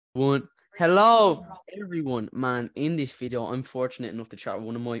One. Hello, everyone. Man, in this video, I'm fortunate enough to chat with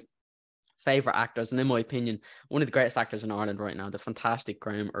one of my favorite actors, and in my opinion, one of the greatest actors in Ireland right now, the fantastic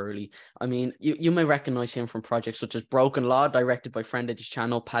Graham Earley. I mean, you may recognize him from projects such as Broken Law, directed by friend of this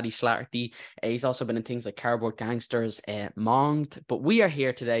channel, Paddy Slattery. He's also been in things like Cardboard Gangsters, Monged. But we are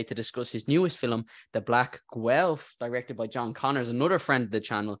here today to discuss his newest film, The Black Guelph, directed by John Connors, another friend of the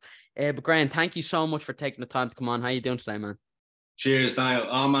channel. But Graham, thank you so much for taking the time to come on. How you doing today, man? Cheers, Daniel.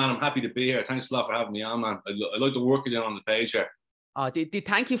 Oh, man, I'm happy to be here. Thanks a lot for having me on, man. I like the work you're doing on the page here.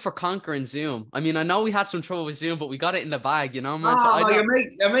 Thank you for conquering Zoom. I mean, I know we had some trouble with Zoom, but we got it in the bag, man. Oh, so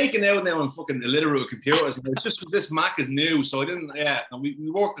you're making out now. I'm fucking illiterate with computers. It's just because this Mac is new, so I didn't. Yeah, we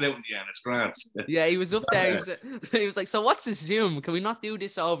worked it out in the end. It's grand. Yeah, he was up there. He was like, "So what's this Zoom? Can we not do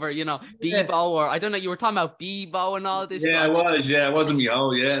this over, Bebo or I don't know? You were talking about Bebo and all this." Yeah, stuff. I was. Yeah, it wasn't me.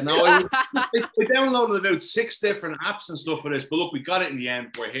 Oh, yeah. No, I downloaded about 6 different apps and stuff for this, but look, we got it in the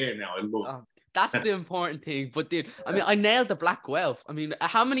end. We're here now. I love it. That's the important thing. But dude, I mean, I nailed the Black Guelph. I mean,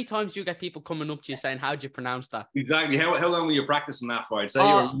 how many times do you get people coming up to you saying, "How'd you pronounce that?" Exactly. How long were you practicing that for? I'd say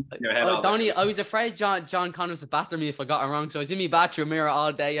Donnie, I was afraid John Connors would batter me if I got it wrong. So I was in my bathroom mirror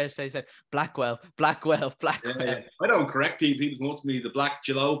all day. I said, Black Guelph, Black Guelph, Black Guelph. Yeah. I don't correct people. People come up to me, the Black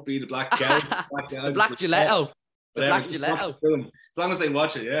Jalopy, the Black Guelph, the Black Gelato. The Black Gelato. As long as they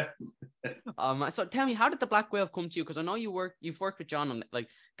watch it, yeah. So tell me, how did the Black Guelph come to you? Because I know you've worked with John on like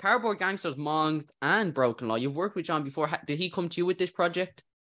Cardboard Gangsters, Monged, and Broken Law. You've worked with John before. Did he come to you with this project?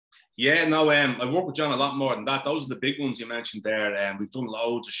 Yeah, no, I've worked with John a lot more than that. Those are the big ones you mentioned there. We've done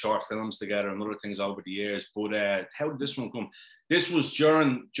loads of short films together and other things over the years. But how did this one come? This was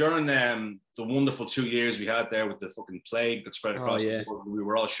during the wonderful 2 years we had there with the fucking plague that spread across the world. We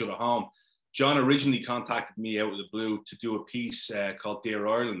were all shut at home. John originally contacted me out of the blue to do a piece called Dear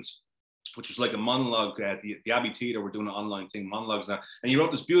Ireland, which was like a monologue. The Abbey Theatre were doing an online thing, monologues now. And he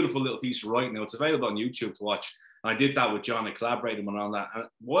wrote this beautiful little piece right now. It's available on YouTube to watch. And I did that with John. I collaborated on that. And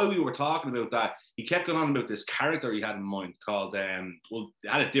while we were talking about that, he kept going on about this character he had in mind called, it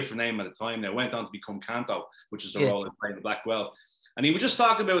had a different name at the time. Now went on to become Kanto, which is the role he played in the Black Guelph. And he was just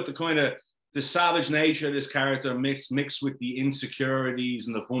talking about the kind of the savage nature of this character mixed with the insecurities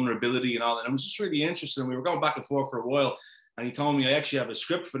and the vulnerability and all that. And I was just really interested. And we were going back and forth for a while. And he told me I actually have a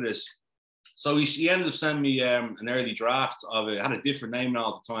script for this. So he ended up sending me an early draft of it. It had a different name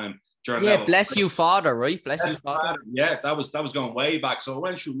all the time. Bless You Father, right? Bless You Father. Yeah, that was going way back. So I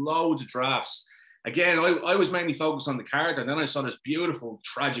went through loads of drafts. Again, I was mainly focused on the character. And then I saw this beautiful,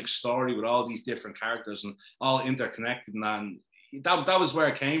 tragic story with all these different characters and all interconnected. And that was where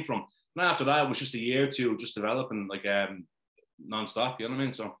it came from. And after that, it was just a year or two just developing like non-stop, you know what I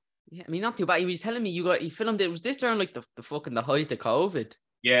mean? So yeah, I mean, not too bad. He was telling me you filmed it. Was this during like the height of COVID?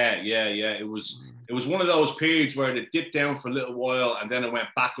 Yeah. It was one of those periods where it dipped down for a little while and then it went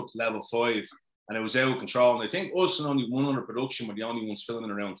back up to level 5 and it was out of control. And I think us and only one other production were the only ones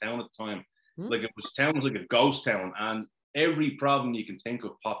filming around town at the time. Like town was like a ghost town, and every problem you can think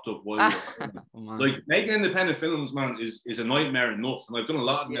of popped up while like making independent films, man, is a nightmare enough. And I've done a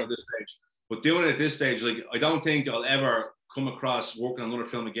lot of them at this stage, but doing it at this stage, like I don't think I'll ever come across working on another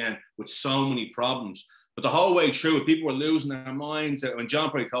film again with so many problems. But the whole way through, people were losing their minds. When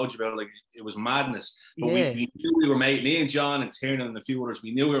John probably told you about it, like it was madness. But we knew we were making, me and John and Tiernan and a few others,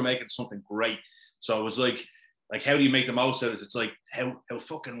 we knew we were making something great. So it was like how do you make the most of it? It's like how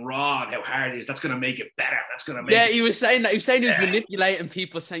fucking raw and how hard it is. That's gonna make it better. That's gonna make he was saying that. He was saying he was manipulating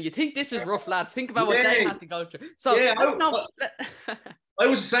people, saying, "You think this is rough, lads? Think about what they had to go through." So I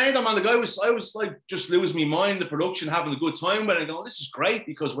was saying that, man. The guy I was like just losing my mind. The production, having a good time with it. Going, this is great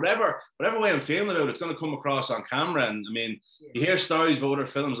because whatever way I'm feeling about it, it's going to come across on camera. And I mean, you hear stories about other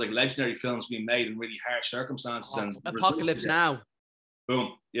films, like legendary films being made in really harsh circumstances. And Apocalypse Now.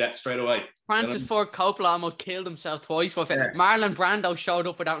 Boom. Yeah, straight away. Francis Ford Coppola almost killed himself twice. Marlon Brando showed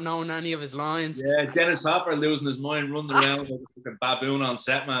up without knowing any of his lines. Yeah, Dennis Hopper losing his mind, running around like a baboon on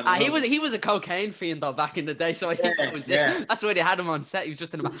set, man. He was a cocaine fiend though back in the day, so I think that was it. That's why they had him on set. He was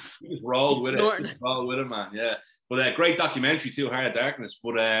just in a. He just rolled with it. Rolled with it, man. Yeah, but great documentary too, Heart of Darkness.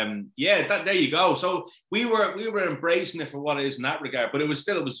 But there you go. So we were embracing it for what it is in that regard. But it was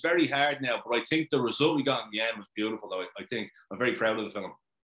very hard now. But I think the result we got in the end was beautiful. Though I think I'm very proud of the film.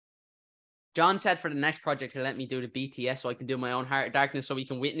 John said for the next project he'll let me do the BTS so I can do my own Heart of Darkness so we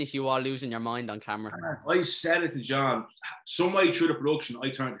can witness you all losing your mind on camera. I said it to John. Some way through the production, I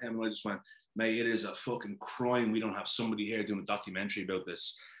turned to him and I just went, mate, it is a fucking crime we don't have somebody here doing a documentary about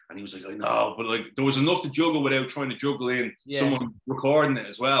this. And he was like, I know, but like there was enough to juggle without trying to juggle in someone recording it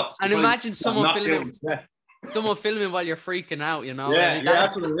as well. And imagine someone filming someone filming while you're freaking out, you know. Yeah, I mean, yeah,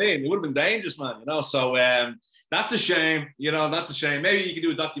 that's what I mean. It would have been dangerous, man, you know. So that's a shame, you know, that's a shame. Maybe you could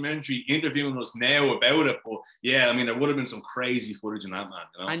do a documentary interviewing us now about it, but yeah, I mean, there would have been some crazy footage in that, man.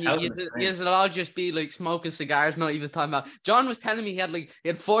 You know? And you'll all just be like smoking cigars, not even talking about. John was telling me he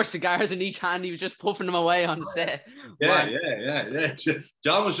had 4 cigars in each hand. He was just puffing them away on the set. Yeah.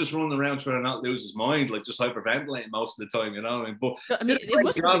 John was just running around trying to not lose his mind, like just hyperventilating most of the time, you know. But I mean, it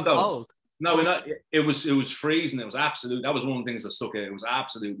must have been cold. No, it was freezing. It was absolute. That was one of the things that stuck out. It was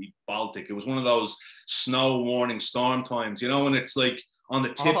absolutely Baltic. It was one of those snow warning storm times, you know, and it's like on the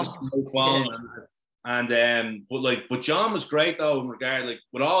tip of snow falling. Yeah. But John was great though in regard, like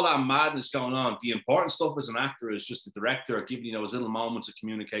with all that madness going on. The important stuff as an actor is just the director giving you those little moments of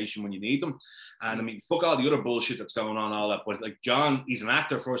communication when you need them. And I mean, fuck all the other bullshit that's going on, all that. But like John, he's an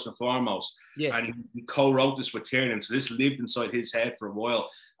actor first and foremost. Yeah. And he co-wrote this with Tiernan, so this lived inside his head for a while.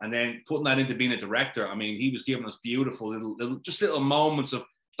 And then putting that into being a director, I mean, he was giving us beautiful little moments of,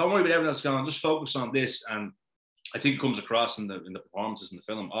 don't worry about everything that's going on, just focus on this. And I think it comes across in the performances in the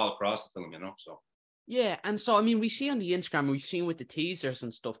film, all across the film, you know. So yeah, and so I mean, we see on the Instagram, we've seen with the teasers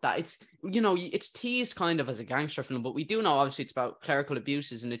and stuff that it's, you know, it's teased kind of as a gangster film, but we do know obviously it's about clerical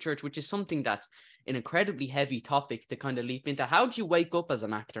abuses in the church, which is something that's an incredibly heavy topic to kind of leap into. How do you wake up as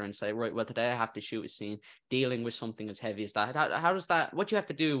an actor and say, right, well, today I have to shoot a scene dealing with something as heavy as that? How does that, what do you have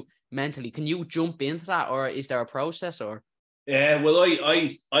to do mentally? Can you jump into that, or is there a process? Or yeah, well,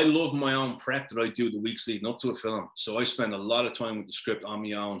 I love my own prep that I do the weeks leading up to a film. So I spend a lot of time with the script on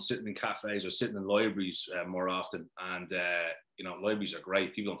my own, sitting in cafes or sitting in libraries more often. And, you know, libraries are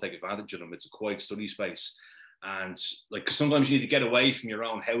great. People don't take advantage of them. It's a quiet study space. And like, cause sometimes you need to get away from your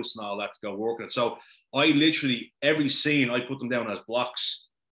own house and all that to go work on it. So I literally, every scene, I put them down as blocks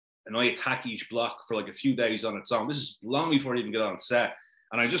and I attack each block for like a few days on its own. This is long before I even get on set.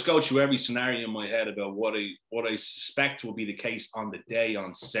 And I just go through every scenario in my head about what I suspect will be the case on the day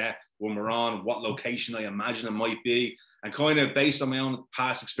on set when we're on, what location I imagine it might be, and kind of based on my own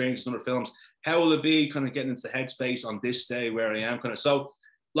past experiences in other films, how will it be kind of getting into the headspace on this day where I am kind of. So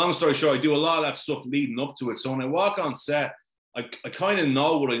long story short, I do a lot of that stuff leading up to it. So when I walk on set, I kind of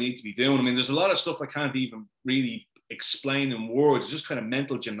know what I need to be doing. I mean, there's a lot of stuff I can't even really explain in words. It's just kind of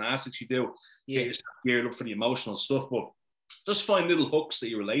mental gymnastics you do. Get yourself geared up for the emotional stuff, but just find little hooks that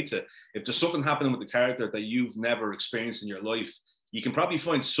you relate to. If there's something happening with the character that you've never experienced in your life, you can probably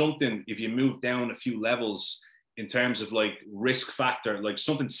find something if you move down a few levels in terms of like risk factor, like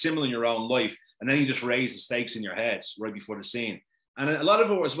something similar in your own life. And then you just raise the stakes in your heads right before the scene. And a lot of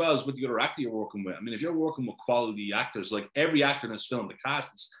it as well is with the other actor you're working with. I mean, if you're working with quality actors, like every actor in this film, the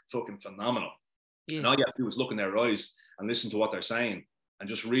cast is fucking phenomenal. Yeah. And all you have to do is look in their eyes and listen to what they're saying and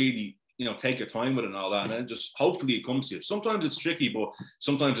just really, you know, take your time with it and all that. And then just hopefully it comes to you. Sometimes it's tricky, but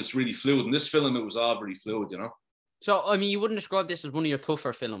sometimes it's really fluid. In this film, it was all very fluid, you know? So, I mean, you wouldn't describe this as one of your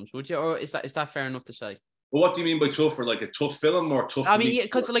tougher films, would you? Or is that fair enough to say? Well, what do you mean by tougher? Like a tough film or tough? I mean, yeah,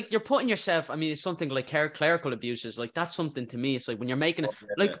 because like you're putting yourself, I mean, it's something like clerical abuses. Like that's something to me. It's like when you're making it,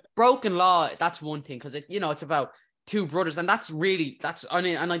 like Broken Law, that's one thing. Because it's about 2 brothers. And I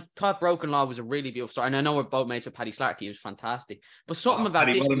mean, and I thought Broken Law was a really beautiful story. And I know we're both mates with Paddy Slarkey. He was fantastic. But something about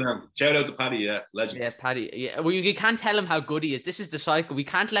Paddy, this. Shout out to Paddy, yeah. Legend. Yeah, Paddy. Yeah. Well, you can't tell him how good he is. This is the cycle. We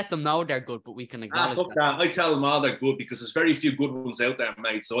can't let them know they're good, but we can acknowledge fuck that. I tell them all they're good because there's very few good ones out there,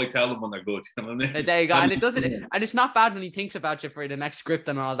 mate. So I tell them when they're good. You know what I mean? There you go. And it doesn't, and it's not bad when he thinks about you for the next script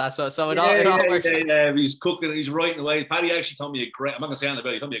and all that. So it all works. Yeah. He's cooking, he's writing away. Paddy actually told me I'm not going to say anything about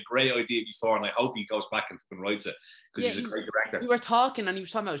it. He told me a great idea before, and I hope he goes back and writes it. Because he's a great director. We were talking and he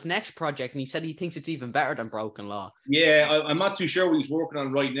was talking about his next project and he said he thinks it's even better than Broken Law. Yeah, I'm not too sure what he's working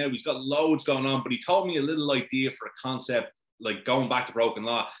on right now. He's got loads going on, but he told me a little idea for a concept like going back to Broken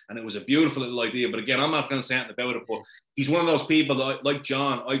Law, and it was a beautiful little idea. But again, I'm not going to say anything about it, but he's one of those people that, like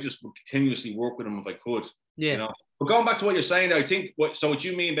John, I just would continuously work with him if I could. Yeah. You know? But going back to what you're saying, I think what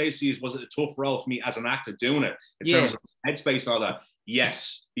you mean basically is, was it a tough role for me as an actor doing it in terms of headspace and all that?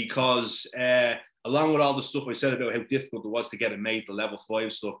 Yes, because along with all the stuff I said about how difficult it was to get it made, the level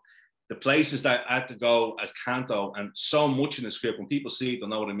 5 stuff, the places that I had to go as Kanto, and so much in the script, when people see it, they'll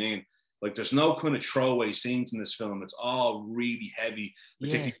know what I mean. Like, there's no kind of throwaway scenes in this film. It's all really heavy,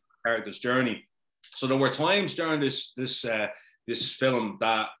 particularly for the character's journey. So there were times during this film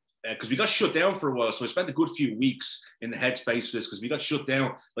that, because we got shut down for a while, so I spent a good few weeks in the headspace for this, because we got shut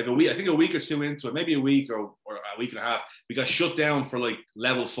down like a week, I think a week or 2 into it, maybe a week or a week and a half. We got shut down for like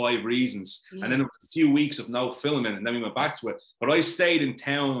level 5 reasons. And then a few weeks of no filming, and then we went back to it. But I stayed in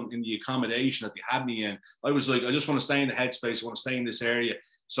town in the accommodation that they had me in. I was like, I just want to stay in the headspace. I want to stay in this area.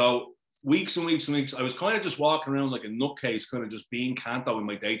 So weeks and weeks and weeks, I was kind of just walking around like a nutcase, kind of just being Kanto in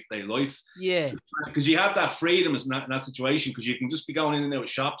my day-to-day life. Yeah. Because you have that freedom in that situation, because you can just be going in and out of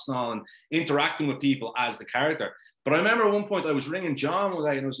shops now and interacting with people as the character. But I remember at one point I was ringing John one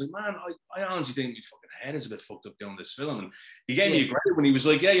day and I was like, man, I honestly think my fucking head is a bit fucked up doing this film. And he gave me a great one. He was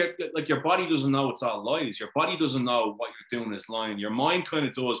like, yeah, your body doesn't know it's all lies. Your body doesn't know what you're doing is lying. Your mind kind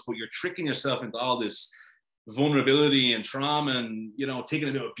of does, but you're tricking yourself into all this vulnerability and trauma and, you know, taking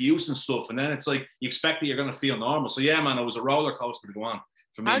a bit of abuse and stuff. And then it's like, you expect that you're going to feel normal. So yeah, man, it was a roller coaster to go on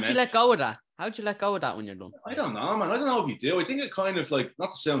for me. How'd you let go of that? How'd you let go of that when you're done? I don't know, man. I don't know if you do. I think it kind of like, not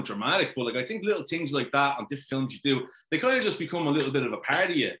to sound dramatic, but like, I think little things like that on different films you do, they kind of just become a little bit of a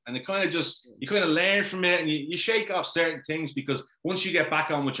part of you. And it kind of just, you kind of learn from it and you shake off certain things, because once you get back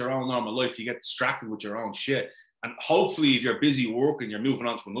on with your own normal life, you get distracted with your own shit. And hopefully if you're busy working, you're moving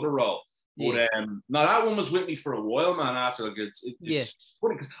on to another role. But no, that one was with me for a while, man. After like it's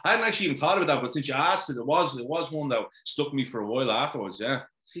funny, because I hadn't actually even thought about that, but since you asked it, it was one that stuck me for a while afterwards. Yeah,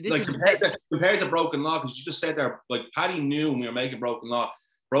 like compared to Broken Law, because you just said there, like Paddy knew when we were making Broken Law.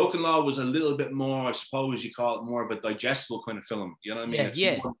 Broken Law was a little bit more, I suppose you call it, more of a digestible kind of film. You know what I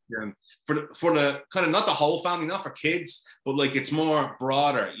mean? More, for the kind of, not the whole family, not for kids, but like it's more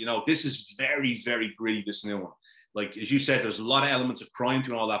broader. You know, this is very, very gritty. This new one. Like, as you said, there's a lot of elements of crime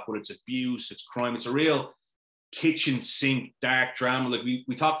to all that, but it's abuse, it's crime. It's a real kitchen sink, dark drama. Like,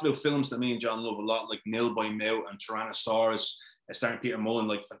 we talked about films that me and John love a lot, like Nil by Mout and Tyrannosaurus, starring Peter Mullen,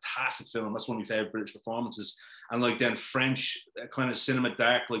 like, fantastic film. That's one of my favorite British performances. And, like, then French kind of cinema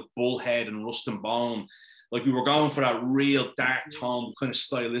dark, like Bullhead and Rust and Bone. Like, we were going for that real dark tone, kind of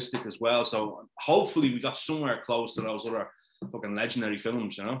stylistic as well. So, hopefully, we got somewhere close to those other fucking legendary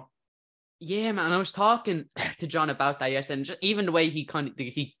films, you know? Yeah, man. I was talking to John about that yesterday, and just even the way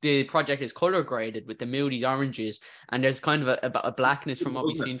the project is color graded with the moody oranges, and there's kind of a blackness from what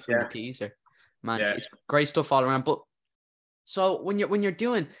we've seen from the teaser. Man, it's great stuff all around. But so when you're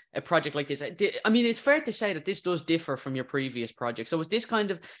doing a project like this, I mean, it's fair to say that this does differ from your previous project. So was this kind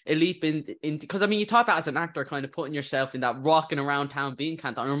of a leap in because I mean, you talk about as an actor kind of putting yourself in that rocking around town being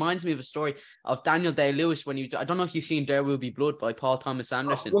Kanto. It reminds me of a story of Daniel Day-Lewis when I don't know if you've seen There Will Be Blood by Paul Thomas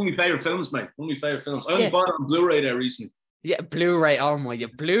Anderson. One of my favorite films, mate. One of my favorite films. I only bought it on Blu-ray there recently. Yeah, Blu-ray. Oh my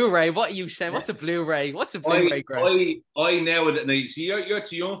God, Blu-ray. What are you saying? What's a Blu-ray? What's a Blu-ray? I know it. Now, see, you're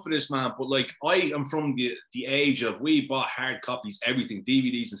too young for this, man. But like, I am from the age of we bought hard copies, everything,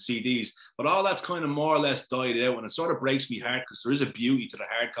 DVDs and CDs. But all that's kind of more or less died out, and it sort of breaks me heart because there is a beauty to the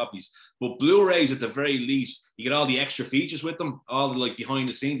hard copies. But Blu-rays, at the very least, you get all the extra features with them, all the like behind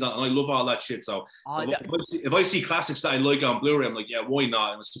the scenes, and I love all that shit. So if I see classics that I like on Blu-ray, I'm like, yeah, why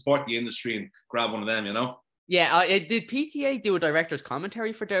not? And support the industry and grab one of them, you know. Yeah, did PTA do a director's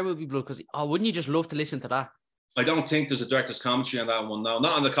commentary for There Will Be Blood? Because wouldn't you just love to listen to that? I don't think there's a director's commentary on that one. No,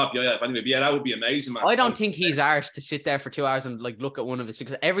 not on the copy I have. Anyway, but yeah, that would be amazing, man. I don't think he's arsed to sit there for 2 hours and like look at one of his,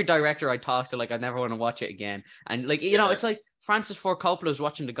 because every director I talk to, like, I never want to watch it again. And like, you know, it's like Francis Ford Coppola was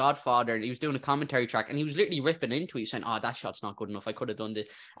watching The Godfather and he was doing a commentary track and he was literally ripping into it, saying, "Oh, that shot's not good enough. I could have done this."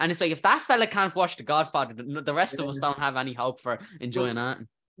 And it's like, if that fella can't watch The Godfather, the rest of us don't have any hope for enjoying that.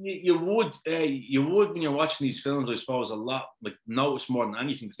 You would when you're watching these films, I suppose, a lot, like, notice more than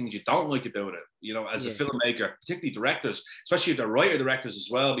anything the things you don't like about it, you know, as a filmmaker, particularly directors, especially the writer directors as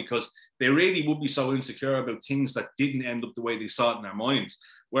well, because they really would be so insecure about things that didn't end up the way they saw it in their minds.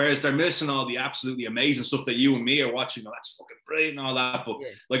 Whereas they're missing all the absolutely amazing stuff that you and me are watching. Oh, that's fucking brilliant and all that. But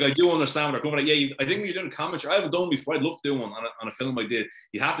like, I do understand what they're coming at. I think when you're doing a commentary, I haven't done before. I'd love to do one on a film I did.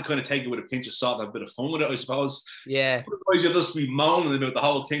 You have to kind of take it with a pinch of salt and have a bit of fun with it, I suppose. Yeah. Otherwise, you'll just be moaning about the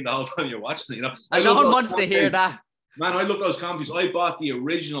whole thing the whole time you're watching it, you know. And no one wants to hear that. Man, I love those comedies. I bought the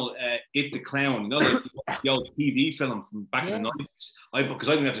original It the Clown, you know, like the old TV film from back in the 90s. Because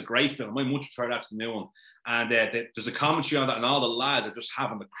I think that's a great film. I much prefer that to the new one. And there's a commentary on that, and all the lads are just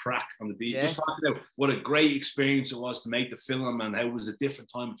having the crack on the beat. Just talking about what a great experience it was to make the film and how it was a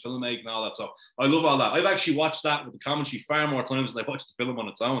different time of filmmaking and all that. So I love all that. I've actually watched that with the commentary far more times than I watched the film on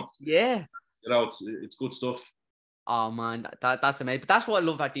its own. Yeah. You know, it's good stuff. Oh man, that's amazing. But that's what I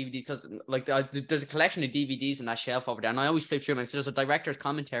love about DVDs, because like there's a collection of DVDs in that shelf over there, and I always flip through them. If there's a director's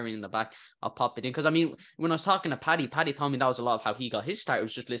commentary in the back, I'll pop it in. Because I mean, when I was talking to Paddy told me that was a lot of how he got his start. It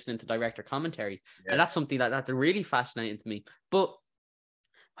was just listening to director commentaries, and that's something that's really fascinating to me. But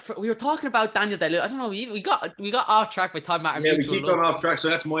we were talking about Daniel Day-Lewis. I don't know. We got off track by talking about. Yeah, we keep going off track, so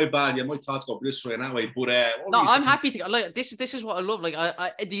that's my bad. Yeah, my thoughts go this way and that way. But no, I'm happy to like this. This is what I love. Like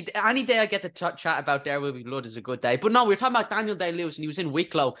any day I get to chat about There Will Be Blood is a good day. But no, we were talking about Daniel Day-Lewis, and he was in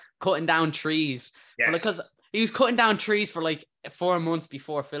Wicklow cutting down trees. Yes. Because he was cutting down trees for like 4 months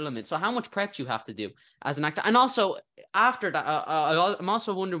before filming. So how much prep do you have to do as an actor? And also after that, I'm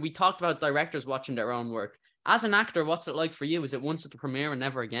also wondering, we talked about directors watching their own work. As an actor, what's it like for you? Is it once at the premiere and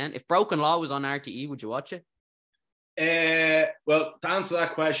never again? If Broken Law was on RTE, would you watch it? Well, to answer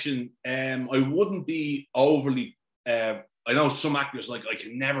that question, I wouldn't be overly. I know some actors like I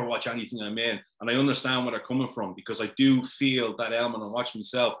can never watch anything I'm in, and I understand where they're coming from because I do feel that element of watching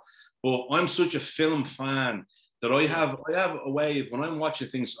myself. But I'm such a film fan that I have a way of when I'm watching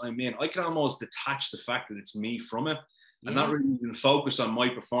things I'm in, I can almost detach the fact that it's me from it. And not really even focus on my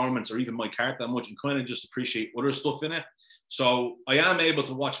performance or even my character that much and kind of just appreciate other stuff in it. So I am able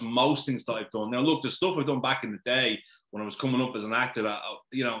to watch most things that I've done. Now, look, the stuff I've done back in the day when I was coming up as an actor, that,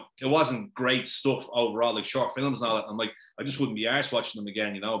 you know, it wasn't great stuff overall, like short films and all that. I'm like, I just wouldn't be arsed watching them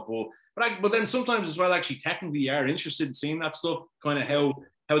again, you know. But then sometimes as well, actually, technically, you are interested in seeing that stuff, kind of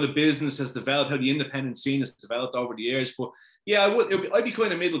how the business has developed, how the independent scene has developed over the years. But yeah, I'd be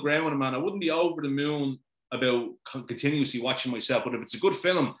kind of middle ground with it, man. I wouldn't be over the moon about continuously watching myself, but if it's a good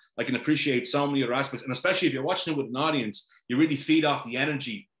film, I can appreciate so many other aspects, and especially if you're watching it with an audience, you really feed off the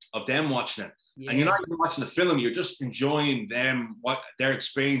energy of them watching it. And you're not even watching the film, you're just enjoying them, what their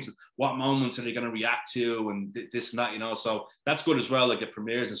experience, what moments are they going to react to, and this and that, you know. So that's good as well, like the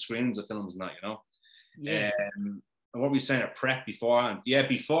premieres and screenings of films and that, you know. And what were we saying, a prep beforehand? Yeah,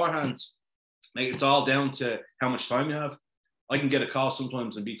 beforehand, like, it's all down to how much time you have. I can get a call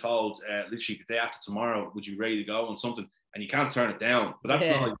sometimes and be told, literally the day after tomorrow, would you be ready to go on something? And you can't turn it down. But that's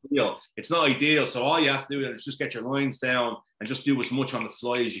not ideal. It's not ideal. So all you have to do is just get your lines down and just do as much on the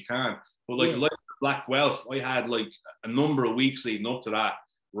fly as you can. But like Black Guelph, I had like a number of weeks leading up to that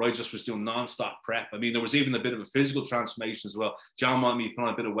where I just was doing non-stop prep. I mean, there was even a bit of a physical transformation as well. John wanted me to put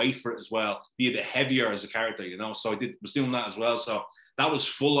on a bit of weight for it as well, be a bit heavier as a character, you know. So I was doing that as well. So that was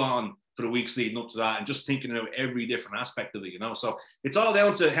full on for the weeks leading up to that, and just thinking about every different aspect of it, you know. So it's all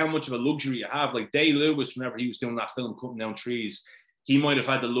down to how much of a luxury you have. Like Day Lewis, whenever he was doing that film, Cutting Down Trees, he might have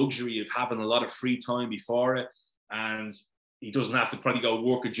had the luxury of having a lot of free time before it, and he doesn't have to probably go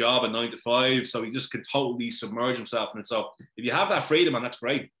work a job at 9 to 5, so he just can totally submerge himself in it. So if you have that freedom, and that's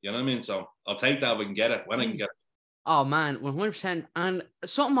great, you know what I mean. So I'll take that if I can get it, when I can get it. Oh man, 100%. And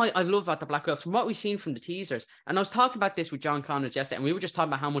something I love about the Black Guelph, from what we've seen from the teasers, and I was talking about this with John Connors yesterday, and we were just talking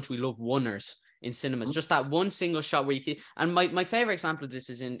about how much we love oneers in cinemas. Just that one single shot where you can, and my favorite example of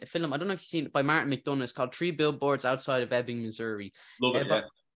this is in a film, I don't know if you've seen it, by Martin McDonagh. It's called Three Billboards Outside of Ebbing, Missouri. Love it, but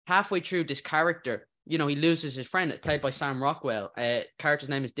halfway through, this character, you know, he loses his friend. It's played by Sam Rockwell. Character's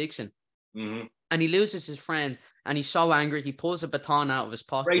name is Dixon. Mm-hmm. And he loses his friend, and he's so angry, he pulls a baton out of his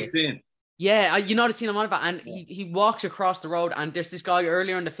pocket. Great scene. Yeah, you know the scene I'm on about, and he walks across the road, and there's this guy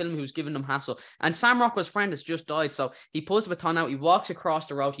earlier in the film who's giving them hassle, and Sam Rockwell's friend has just died, so he pulls the baton out, he walks across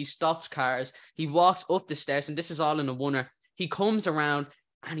the road, he stops cars, he walks up the stairs, and this is all in a oneer. He comes around,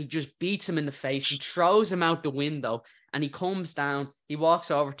 and he just beats him in the face, he throws him out the window, and he comes down, he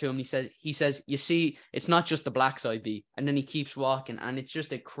walks over to him, he says, you see, it's not just the blacks I beat. And then he keeps walking, and it's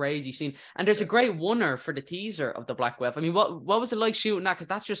just a crazy scene. And there's a great oneer for the teaser of the Black Guelph. I mean, what was it like shooting that? Because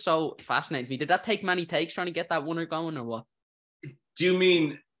that's just so fascinating to me. Did that take many takes trying to get that oneer going, or what? Do you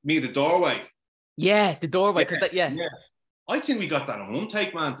mean the doorway? Yeah, the doorway. Yeah. I think we got that in one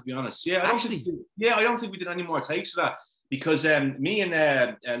take, man, to be honest. Yeah, I don't think we did any more takes of that. Because me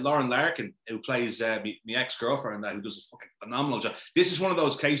and Lauren Larkin, who plays my ex-girlfriend, who does a fucking phenomenal job. This is one of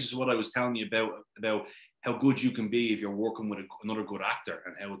those cases of what I was telling you about how good you can be if you're working with another good actor,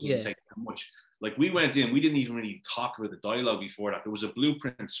 and how it doesn't take that much. Like, we went in, we didn't even really talk about the dialogue before that. There was a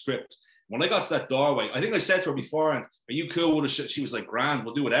blueprint script. When I got to that doorway, I think I said to her beforehand, are you cool with it? She was like, grand,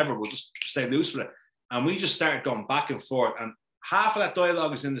 we'll do whatever. We'll just stay loose with it. And we just started going back and forth. And half of that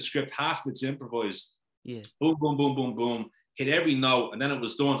dialogue is in the script, half of it's improvised. Yeah. Boom, boom, boom, boom, boom. Hit every note, and then it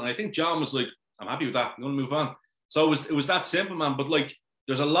was done. And I think John was like, I'm happy with that. I'm going to move on. So it was that simple, man. But like,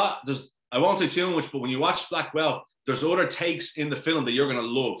 I won't say too much, but when you watch Black Guelph, there's other takes in the film that you're going to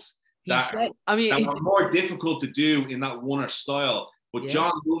love. That are more difficult to do in that oneer style. But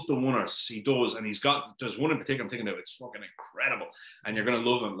John loves the oneers. He does. And there's one in particular I'm thinking about. It's fucking incredible. And you're going to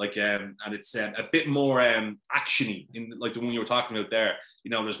love him. Like, and it's a bit more action-y, in like the one you were talking about there.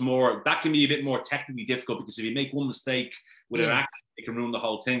 You know, there's more, that can be a bit more technically difficult, because if you make one mistake with an action, it can ruin the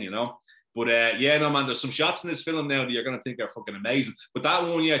whole thing, you know? But man, there's some shots in this film now that you're going to think are fucking amazing. But that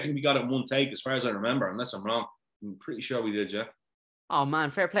one, I think we got it in one take, as far as I remember, unless I'm wrong. I'm pretty sure we did, yeah. Oh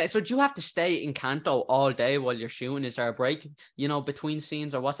man, fair play. So do you have to stay in Kanto all day while you're shooting? Is there a break, between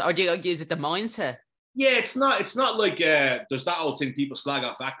scenes, or what's that? Or is it the mindset Yeah, it's not like there's that old thing people slag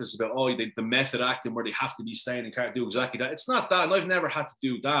off actors about, oh, the method acting where they have to be staying and can't do exactly that. It's not that, and I've never had to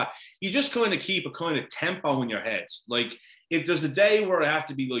do that. You just kind of keep a kind of tempo in your heads. Like if there's a day where I have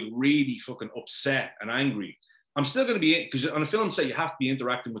to be like really fucking upset and angry, I'm still going to be, because on a film set you have to be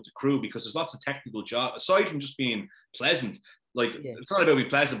interacting with the crew because there's lots of technical jobs aside from just being pleasant. Like it's not about being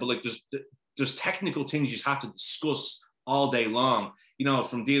pleasant, but like there's technical things you just have to discuss all day long. You know,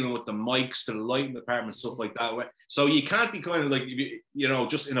 from dealing with the mics to the lighting department, stuff like that. So you can't be kind of like, you know,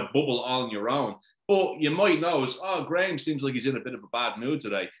 just in a bubble all on your own. But you might notice, oh, Graham seems like he's in a bit of a bad mood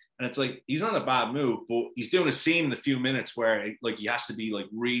today. And it's like, he's not in a bad mood, but he's doing a scene in a few minutes where like he has to be like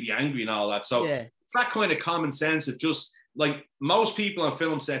really angry and all that. So it's that kind of common sense of just like most people on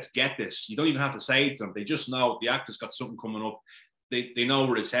film sets get this. You don't even have to say it to them. They just know the actor's got something coming up. They know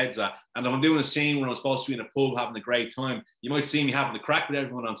where his head's at. And if I'm doing a scene where I'm supposed to be in a pub having a great time, you might see me having to crack with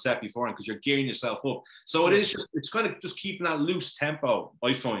everyone on set beforehand because you're gearing yourself up. So it's kind of just keeping that loose tempo,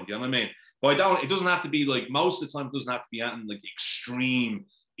 I find, you know what I mean? But it doesn't have to be like, most of the time, it doesn't have to be anything like extreme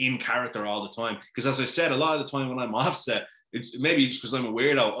in character all the time. Because as I said, a lot of the time when I'm offset, it's maybe just because I'm a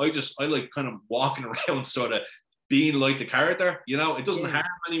weirdo. I like kind of walking around sort of being like the character, you know? It doesn't harm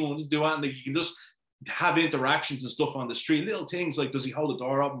anyone, just do anything. You can just have interactions and stuff on the street, little things like, does he hold the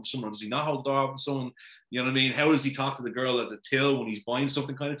door open for someone? Does he not hold the door open for someone? You know what I mean? How does he talk to the girl at the till when he's buying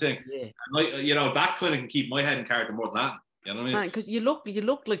something, kind of thing? Yeah. And like, you know, that kind of can keep my head in character more than that. You know what I mean? Because you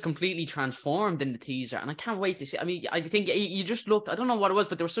look like completely transformed in the teaser, and I can't wait to see. I mean, I think you just looked. I don't know what it was,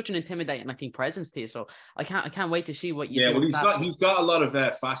 but there was such an intimidating, I think, presence to you. So I can't wait to see what you. Yeah, well, he's got a lot of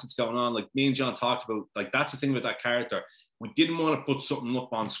facets going on. Like me and John talked about. Like that's the thing with that character. We didn't want to put something up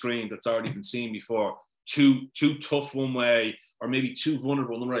on screen that's already been seen before. Too tough one way, or maybe too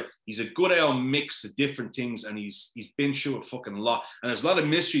vulnerable another way. He's a good old mix of different things, and he's been through a fucking lot. And there's a lot of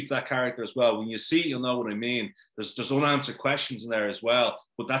mystery to that character as well. When you see it, you'll know what I mean. There's unanswered questions in there as well.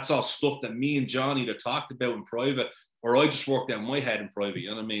 But that's all stuff that me and John either talked about in private, or I just worked out in my head in private, you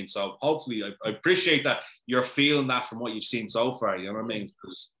know what I mean? So hopefully I appreciate that you're feeling that from what you've seen so far, you know what I mean?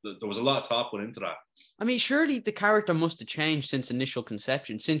 Because there was a lot of talk put into that. I mean, surely the character must have changed since initial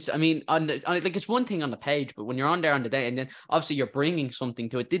conception. Since, I mean, like it's one thing on the page, but when you're on there on the day, and then obviously you're bringing something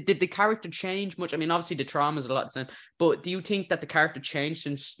to it. Did the character change much? I mean, obviously the trauma is a lot the same, but do you think that the character changed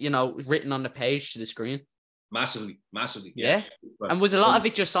since, you know, written on the page to the screen? Massively. Yeah. And was a lot of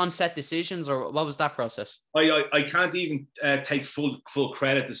it just on set decisions, or what was that process? I can't even take full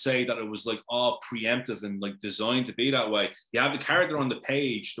credit to say that it was like all preemptive and like designed to be that way. You have the character on the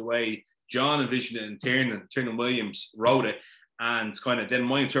page the way John envisioned it, and Tiernan Williams wrote it, and kind of then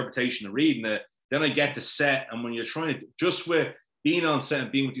my interpretation of reading it. Then I get to set, and when you're trying to, just with being on set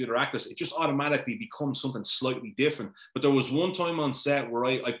and being with the other actors, it just automatically becomes something slightly different. But there was one time on set where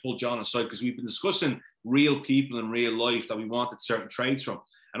I pulled John aside because we've been discussing real people in real life that we wanted certain traits from.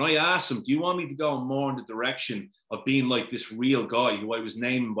 And I asked him, do you want me to go more in the direction of being like this real guy who I was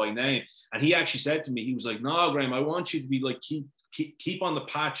naming by name? And he actually said to me, he was like, no, Graham, I want you to be like, keep on the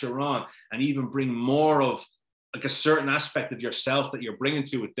path you're on, and even bring more of like a certain aspect of yourself that you're bringing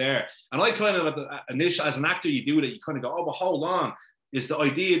to it there. And I kind of, initially, as an actor, you do that, you kind of go, oh, but hold on, is the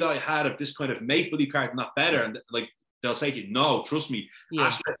idea that I had of this kind of make-believe character not better? And like, they'll say to you, no, trust me,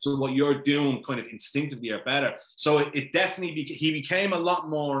 aspects of what you're doing kind of instinctively are better. So it definitely, he became a lot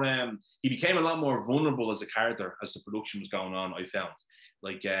more vulnerable as a character as the production was going on, I found.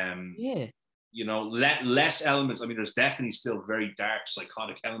 Like, you know, less elements. I mean, there's definitely still very dark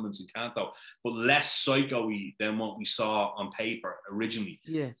psychotic elements in Kanto, but less psycho-y than what we saw on paper originally.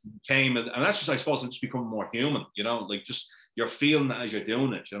 Yeah. And that's just, I suppose, it's just becoming more human, you know, like just you're feeling that as you're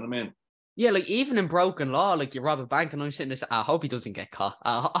doing it, you know what I mean? Yeah, like even in Broken Law, like you rob a bank, and I'm sitting there, I hope he doesn't get caught.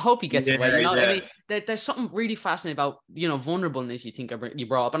 I hope he gets away. You know, I mean, there's something really fascinating about, you know, vulnerableness. You think you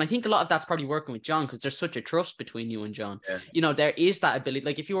brought up, and I think a lot of that's probably working with John because there's such a trust between you and John. Yeah. You know, there is that ability.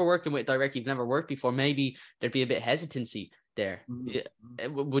 Like if you were working with a director you've never worked before, maybe there'd be a bit of hesitancy there.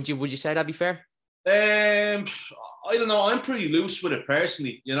 Mm-hmm. Would you say that'd be fair? I don't know. I'm pretty loose with it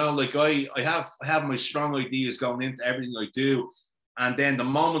personally. You know, like I have my strong ideas going into everything I do. And then the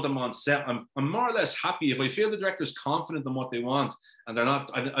moment I'm on set, I'm more or less happy if I feel the director's confident in what they want, and they're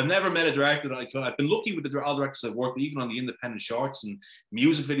not. I've never met a director that I've been lucky with all directors I've worked with, even on the independent shorts and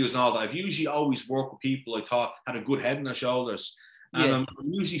music videos and all that. I've usually always worked with people I thought had a good head on their shoulders. And I'm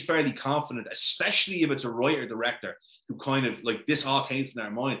usually fairly confident, especially if it's a writer director who kind of like this all came from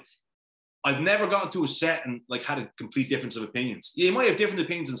their mind. I've never gotten to a set and like had a complete difference of opinions. You might have different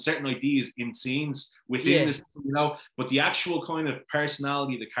opinions on certain ideas in scenes within this, you know, but the actual kind of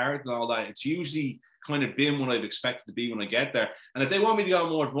personality of the character and all that, it's usually kind of been what I've expected to be when I get there. And if they want me to go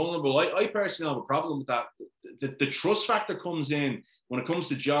more vulnerable, I personally have a problem with that. The trust factor comes in when it comes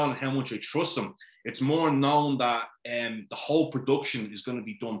to John and how much I trust him. It's more known that the whole production is going to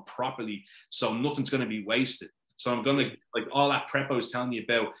be done properly, so nothing's going to be wasted. So I'm gonna, like, all that prep I was telling you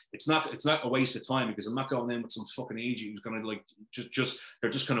about, it's not a waste of time, because I'm not going in with some fucking agent who's gonna, like,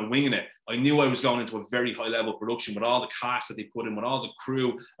 they're just kind of winging it. I knew I was going into a very high level production with all the cast that they put in, with all the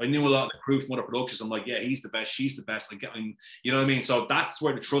crew. I knew a lot of the crew from other productions. I'm like, yeah, he's the best, she's the best. Like, you know what I mean? So that's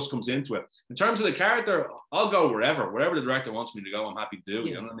where the trust comes into it. In terms of the character, I'll go wherever the director wants me to go. I'm happy to do.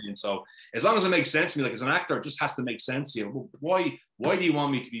 You know what I mean? So as long as it makes sense to me, like, as an actor, it just has to make sense to you. Why do you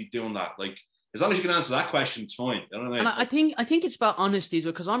want me to be doing that? Like, as long as you can answer that question, it's fine. You know what I mean? And I think it's about honesty,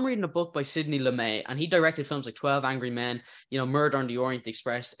 because I'm reading a book by Sidney Lumet, and he directed films like 12 Angry Men, you know, Murder on the Orient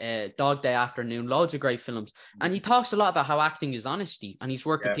Express, Dog Day Afternoon, loads of great films. And he talks a lot about how acting is honesty, and he's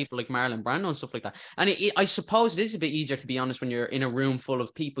worked with people like Marlon Brando and stuff like that. And I suppose it is a bit easier, to be honest, when you're in a room full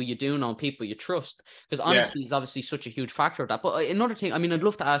of people you do know, people you trust, because honesty is obviously such a huge factor of that. But another thing, I mean, I'd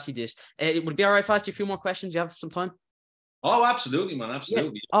love to ask you this. It would be all right if I asked you a few more questions. You have some time? Oh, absolutely, man.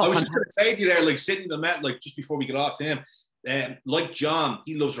 Absolutely. Yeah. Oh, I was just going to say to you there, like, sitting the Met, like, just before we get off him, like John,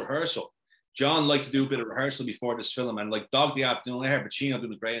 he loves rehearsal. John liked to do a bit of rehearsal before this film, and like Dog Day Afternoon, I heard Pacino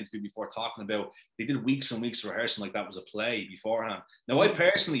doing a great interview before, talking about they did weeks and weeks of rehearsing like that was a play beforehand. Now, I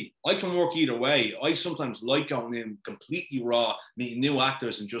can work either way. I sometimes like going in completely raw, meeting new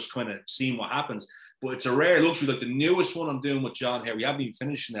actors and just kind of seeing what happens. But it's a rare luxury. Like the newest one I'm doing with John here, we haven't even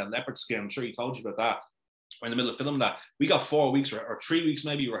finished that Leopard Skin. I'm sure he told you about that. We're in the middle of filming that. We got 4 weeks or 3 weeks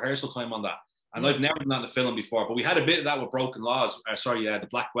maybe rehearsal time on that. And I've never done that in a film before, but we had a bit of that with Broken Laws, the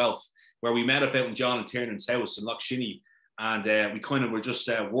Black Guelph, where we met up out in John and Tiernan's house in Lochshinny, and we kind of were just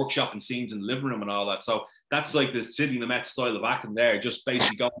workshopping scenes in the living room and all that. So that's like the Sidney Lumet style of acting there, just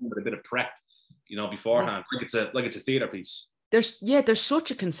basically going with a bit of prep, you know, beforehand, like it's a theatre piece. There's such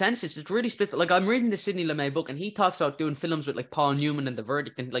a consensus. It's really split. Like, I'm reading the Sidney Lumet book, and he talks about doing films with like Paul Newman and The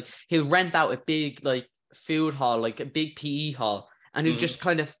Verdict, and like he'll rent out a big like food hall, like a big PE hall, and he'll just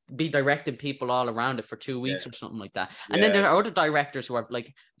kind of be directing people all around it for 2 weeks or something like that. And then there are other directors who are like,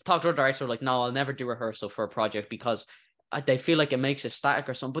 I've talked to other directors who are like, no, I'll never do rehearsal for a project because they feel like it makes it static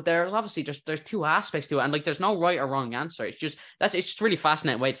or something. But there's obviously there's two aspects to it, and like there's no right or wrong answer. It's just really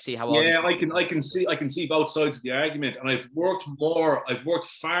fascinating way to see how. I can see both sides of the argument, and I've worked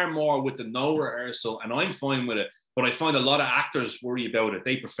far more with the no rehearsal, and I'm fine with it. But I find a lot of actors worry about it.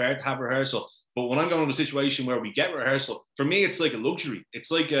 They prefer to have rehearsal. But when I'm going to a situation where we get rehearsal, for me, it's like a luxury.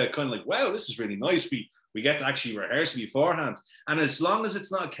 It's like a kind of like, wow, this is really nice. We get to actually rehearse beforehand. And as long as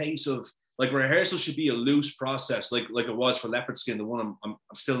it's not a case of, like, rehearsal should be a loose process, like it was for Leopard Skin, the one I'm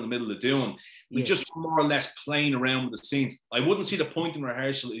still in the middle of doing. We just more or less playing around with the scenes. I wouldn't see the point in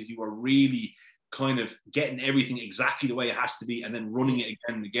rehearsal if you were really kind of getting everything exactly the way it has to be and then running it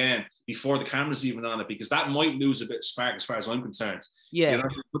again and again before the camera's even on it, because that might lose a bit of spark as far as I'm concerned. Yeah. You know?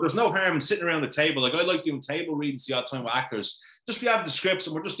 But there's no harm in sitting around the table. Like, I like doing table readings the odd time with actors. Just be having the scripts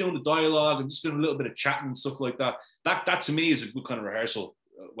and we're just doing the dialogue and just doing a little bit of chatting and stuff like that. That to me is a good kind of rehearsal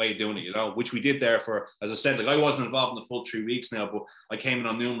way of doing it, you know, which we did there for, as I said, like, I wasn't involved in the full 3 weeks now, but I came in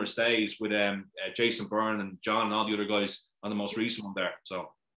on numerous days with Jason Byrne and John and all the other guys on the most recent one there. So.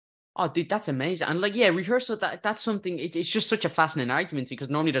 Oh, dude, that's amazing. And like, rehearsal, that's something, it's just such a fascinating argument, because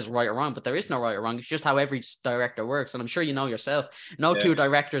normally there's right or wrong, but there is no right or wrong. It's just how every director works. And I'm sure you know yourself, no two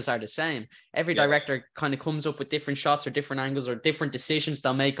directors are the same. Every director kind of comes up with different shots or different angles or different decisions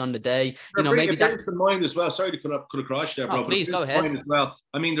they'll make on the day. You know, maybe that's in mind as well. Sorry to cut across there, bro. Please go ahead. As well.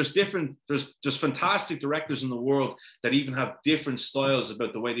 I mean, there's fantastic directors in the world that even have different styles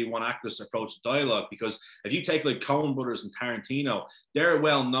about the way they want actors to approach the dialogue. Because if you take like Coen Brothers and Tarantino, they're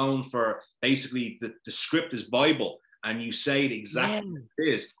well known for basically the script is Bible and you say it exactly as it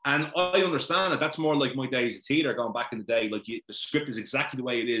is. And I understand that. That's more like my days of theatre going back in the day. Like, the script is exactly the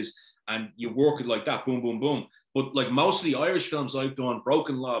way it is and you work it like that, boom, boom, boom. But like most of the Irish films I've done,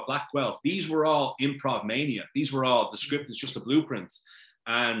 Broken Law, Black Guelph, these were all improv mania. These were all, the script is just a blueprint.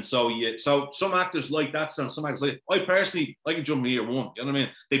 And so some actors like that sound, some actors like, I can jump in either one. You know what I mean?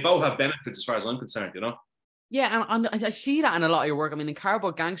 They both have benefits as far as I'm concerned, you know? Yeah, and I see that in a lot of your work. I mean, in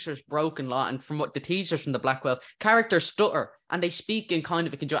Cardboard Gangsters, Broken Law, and from what the teasers from the Black Guelph, characters stutter and they speak in kind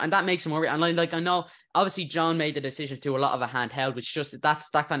of a conjunction, and that makes it more real. And like I know, obviously, John made the decision to do a lot of a handheld, which just that's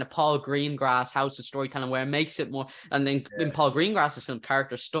that kind of Paul Greengrass house of storytelling where it makes it more. And then in Paul Greengrass's film,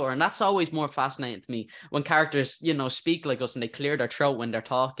 characters stutter, and that's always more fascinating to me when characters, you know, speak like us and they clear their throat when they're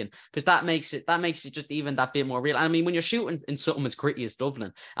talking, because that makes it just even that bit more real. And I mean, when you're shooting in something as gritty as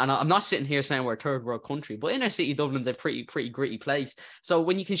Dublin, and I'm not sitting here saying we're a third world country, but inner city Dublin's a pretty gritty place. So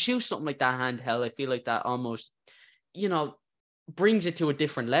when you can shoot something like that handheld, I feel like that almost, you know, brings it to a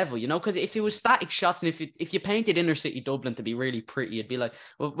different level, you know, because if it was static shots, and if you painted inner city Dublin to be really pretty, it'd be like,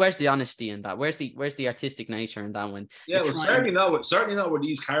 well, where's the honesty in that? Where's the artistic nature in that one? Yeah, well, certainly not where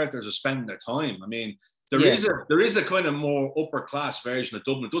these characters are spending their time. I mean, there is a kind of more upper class version of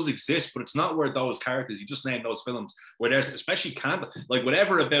Dublin. It does exist, but it's not where those characters, you just named those films, where there's, especially Kanto, like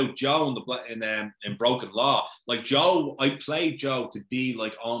whatever about Joe in Broken Law, like Joe, I played Joe to be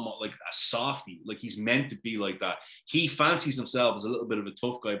like almost like a softie, like he's meant to be like that. He fancies himself as a little bit of a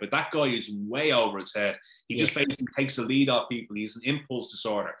tough guy, but that guy is way over his head. He just basically takes the lead off people. He's an impulse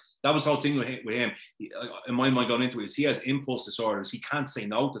disorder. That was the whole thing with him. In my mind going into it, is he has impulse disorders. He can't say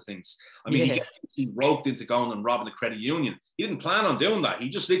no to things. I mean, he roped into going and robbing a credit union. He didn't plan on doing that. He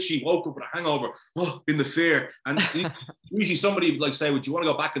just literally woke up with a hangover, in the fear. And usually somebody would like say, would you want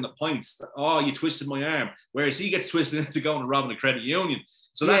to go back in the pints? Oh, you twisted my arm. Whereas he gets twisted into going and robbing a credit union.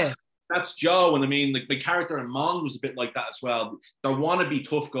 So that's Joe. And I mean, like the character in Monged was a bit like that as well. There want to be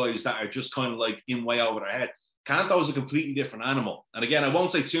tough guys that are just kind of like in way over their head. Kanto is a completely different animal. And again, I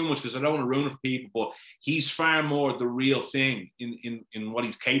won't say too much because I don't want to ruin it for people, but he's far more the real thing in what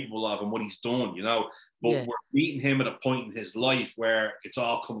he's capable of and what he's done, you know. But we're meeting him at a point in his life where it's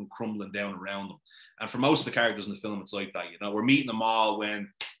all coming crumbling down around him. And for most of the characters in the film, it's like that, you know. We're meeting them all when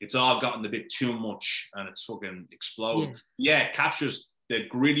it's all gotten a bit too much and it's fucking exploding. Yeah, it captures the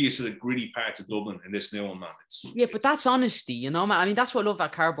grittiest of the gritty parts of Dublin in this new one, man. But that's honesty, you know, man. I mean, that's what I love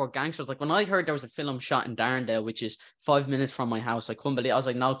about Cardboard Gangsters. Like when I heard there was a film shot in Darndale, which is 5 minutes from my house, I couldn't believe it. I was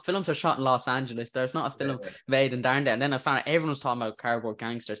like, no, films are shot in Los Angeles. There's not a film made in Darndale. And then I found out everyone was talking about Cardboard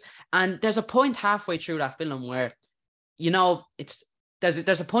Gangsters. And there's a point halfway through that film where, you know,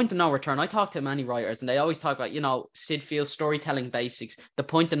 there's a point of no return. I talk to many writers and they always talk about, you know, Sid Field's storytelling basics, the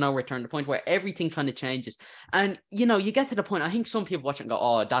point of no return, the point where everything kind of changes. And, you know, you get to the point, I think some people watch it and go,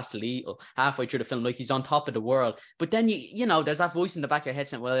 oh, that's lethal halfway through the film, like he's on top of the world. But then, you know, there's that voice in the back of your head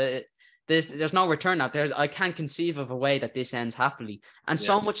saying, well, there's no return out there. I can't conceive of a way that this ends happily. And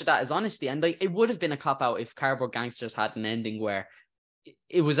so much of that is honesty. And like, it would have been a cop-out if Cardboard Gangsters had an ending where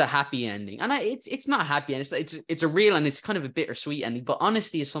it was a happy ending, and it's not a happy ending. It's a real and it's kind of a bittersweet ending. But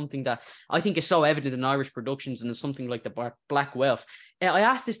honesty is something that I think is so evident in Irish productions, and it's something like the Black Guelph. I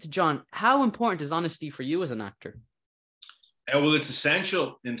asked this to John: how important is honesty for you as an actor? Well, it's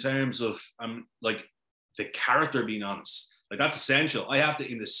essential in terms of like the character being honest. Like that's essential. I have to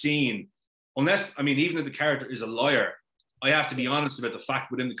in the scene, unless I mean, even if the character is a liar, I have to be honest about the fact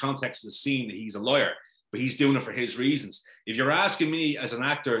within the context of the scene that he's a liar. But he's doing it for his reasons. If you're asking me as an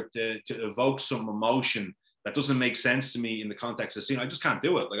actor to evoke some emotion that doesn't make sense to me in the context of the scene, I just can't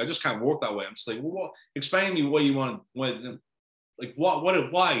do it. Like, I just can't work that way. I'm just like, well, what? Explain to me why you want, why? You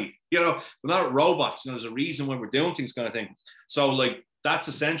know, we're not robots. You know, there's a reason why we're doing things kind of thing. So, like, that's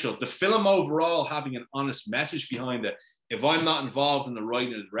essential. The film overall having an honest message behind it, if I'm not involved in the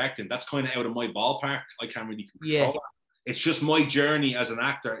writing and the directing, that's kind of out of my ballpark. I can't really control that. It's just my journey as an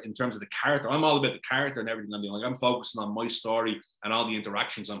actor in terms of the character. I'm all about the character and everything I'm doing. Like I'm focusing on my story and all the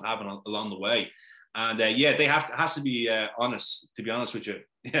interactions I'm having along the way. And has to be honest, to be honest with you.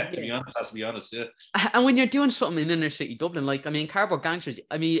 Yeah, to be honest, has to be honest, yeah. And when you're doing something in inner city Dublin, like, I mean, Cardboard Gangsters,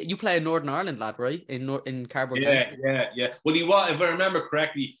 I mean, you play a Northern Ireland lad, right? In Cardboard Gangsters. Yeah. Well, if I remember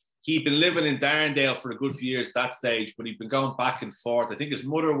correctly, he'd been living in Darndale for a good few years at that stage, but he'd been going back and forth. I think his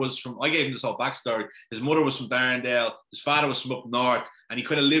mother was I gave him this whole backstory. His mother was from Darndale. His father was from up north. And he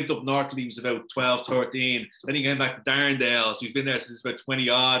kind of lived up north till he was about 12, 13. Then he came back to Darndale. So he's been there since about 20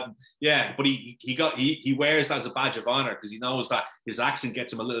 odd. Yeah, but he wears that as a badge of honor because he knows that his accent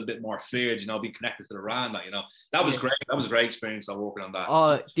gets him a little bit more feared, you know, being connected to the Rand, you know. That was great. That was a great experience working on that.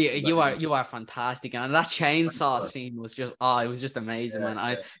 Oh, you are fantastic. And that chainsaw scene was just, it was just amazing,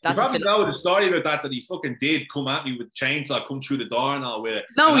 man. You probably know the story about that he fucking did come at me with the chainsaw, come through the door and all with it.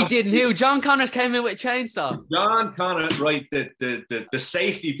 No, he didn't. Who? John Connors came in with a chainsaw. John Connor, right, the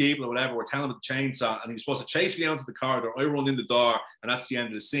safety people or whatever were telling him the chainsaw, and he was supposed to chase me out to the corridor. I run in the door, and that's the end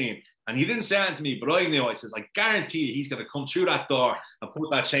of the scene. And he didn't say anything to me, but I knew. I says, I guarantee you he's going to come through that door and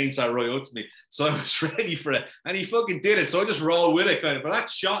put that chainsaw right up to me. So I was ready for it. And he fucking did it. So I just rolled with it, kind of. But that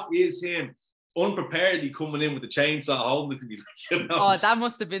shot is him unpreparedly coming in with the chainsaw holding it to me. You know? Oh, that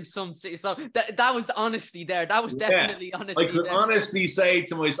must have been some. So that was honesty there. That was definitely honesty. I could honestly say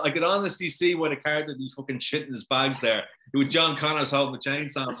to myself, I could honestly see why the character be fucking shit in his bags there. With John Connors holding the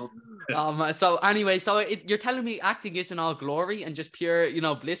chainsaw. So anyway, you're telling me acting isn't all glory and just pure,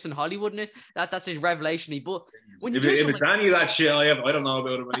 bliss and Hollywoodness. That's a revelation. But when if it's any of that shit, I don't know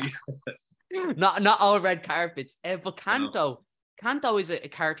about it. not all red carpets. But Kanto is a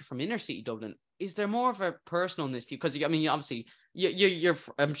character from inner city Dublin. Is there more of a personalness to you? Because I mean, obviously, you're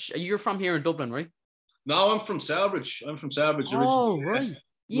from here in Dublin, right? No, I'm from Selbridge. Originally. Oh, right.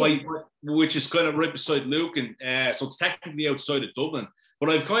 Yeah. Which is kind of right beside Lucan. So it's technically outside of Dublin. But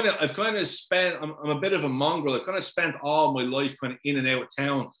I've kind of spent. I'm a bit of a mongrel. I've kind of spent all my life kind of in and out of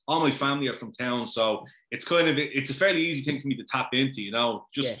town. All my family are from town, so it's a fairly easy thing for me to tap into.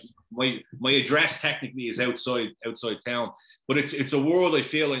 Just my address technically is outside town, but it's a world I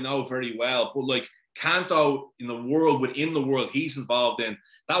feel I know very well. But like Kanto within the world he's involved in,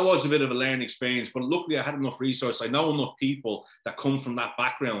 that was a bit of a learning experience, but luckily I had enough resources. I know enough people that come from that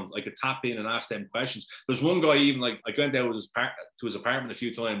background. I could tap in and ask them questions. There's one guy, even like I went out to his apartment a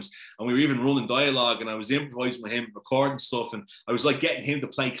few times and we were even running dialogue and I was improvising with him, recording stuff, and I was like getting him to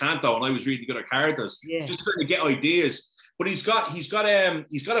play Kanto and I was reading the other characters, just to kind of get ideas. But he's got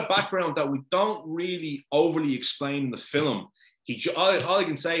a background that we don't really overly explain in the film. All I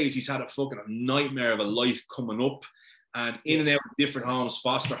can say is he's had a fucking nightmare of a life coming up and in and out of different homes,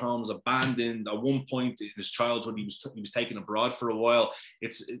 foster homes, abandoned. At one point in his childhood, he was taken abroad for a while.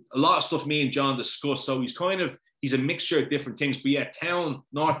 It's a lot of stuff me and John discussed. So he's a mixture of different things. But yeah, town,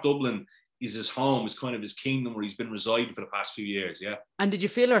 North Dublin is his home, is kind of his kingdom where he's been residing for the past few years. Yeah. And did you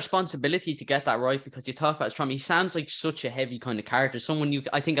feel a responsibility to get that right? Because you talk about his trauma. He sounds like such a heavy kind of character. Someone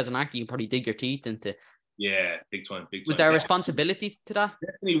I think as an actor, you probably dig your teeth into. Yeah, big time. Was there a responsibility to that?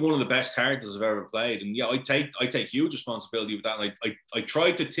 Definitely one of the best characters I've ever played. And yeah, I take huge responsibility with that. And I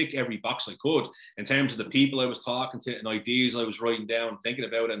tried to tick every box I could in terms of the people I was talking to and ideas I was writing down, thinking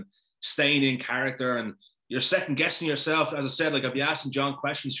about, and staying in character. And you're second guessing yourself. As I said, like I'd be asking John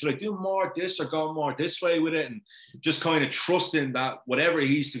questions, should I do more this or go more this way with it? And just kind of trusting that whatever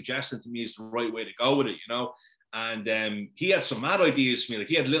he's suggesting to me is the right way to go with it, And he had some mad ideas for me. Like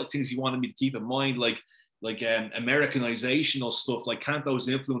he had little things he wanted me to keep in mind, like Americanizational stuff, like Kanto's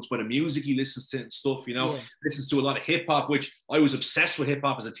influenced by the music he listens to and stuff, listens to a lot of hip hop, which I was obsessed with hip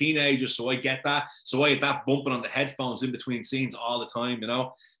hop as a teenager. So I get that. So I had that bumping on the headphones in between scenes all the time,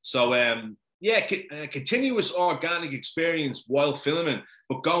 So, continuous organic experience while filming,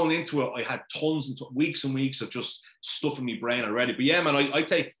 but going into it, I had tons and weeks and weeks of just stuff in my brain already. But yeah, man, I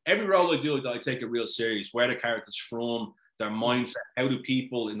take every role I do, I take it real serious. Where the character's from, their mindset, how do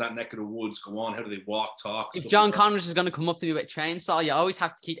people in that neck of the woods go on? How do they walk, talk? If John Connors is going to come up to you with a chainsaw, you always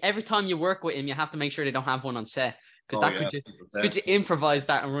have to keep, every time you work with him, you have to make sure they don't have one on set. Because could you improvise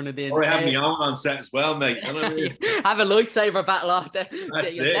that and run it in? Or have me on set as well, mate. You know what I mean? Have a lightsaber battle out there.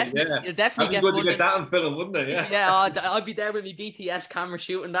 You'll definitely get good to get that on film, wouldn't it? Yeah, I'd be there with my BTS camera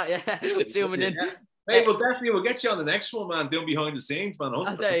shooting that, zooming in. Hey, we'll get you on the next one, man. Doing behind the scenes, man.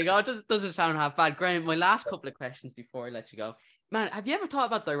 There you go. It doesn't sound half bad. Graham, my last couple of questions before I let you go. Man, have you ever thought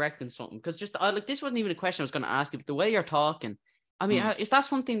about directing something? Because this wasn't even a question I was going to ask you, but the way you're talking, I mean, is that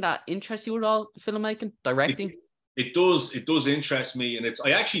something that interests you at all, filmmaking, directing? It does interest me, and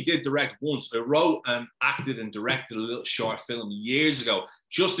I actually did direct once. I wrote and acted and directed a little short film years ago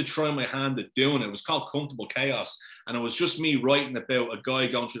just to try my hand at doing it. It was called Comfortable Chaos, and it was just me writing about a guy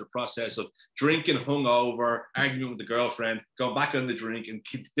going through the process of drinking hungover, arguing with the girlfriend, going back on the drink, and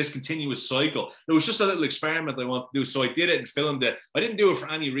this continuous cycle. It was just a little experiment I wanted to do, so I did it and filmed it. I didn't do it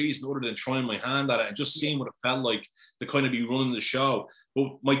for any reason other than trying my hand at it and just seeing what it felt like to kind of be running the show. But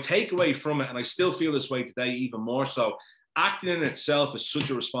my takeaway from it, and I still feel this way today even more so, acting in itself is such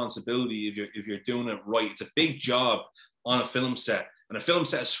a responsibility if you're doing it right. It's a big job on a film set. And a film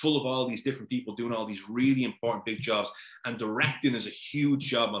set is full of all these different people doing all these really important big jobs. And directing is a huge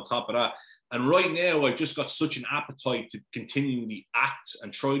job on top of that. And right now, I've just got such an appetite to continually act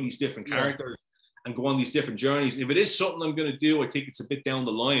and try these different characters and go on these different journeys. If it is something I'm going to do, I think it's a bit down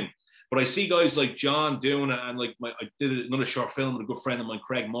the line. But I see guys like John doing it, and I did another short film with a good friend of mine,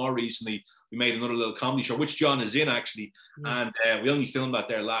 Craig Moore, recently. We made another little comedy show, which John is in actually, and we only filmed that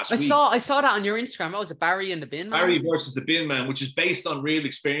there last week. I saw that on your Instagram. What was it, Barry and the Bin Man? Barry versus the Bin Man, which is based on real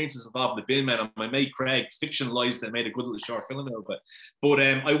experiences involving the Bin Man. And my mate Craig fictionalized it and made a good little short film out of it. But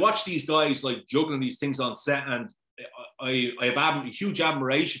I watch these guys like juggling these things on set, and I have a huge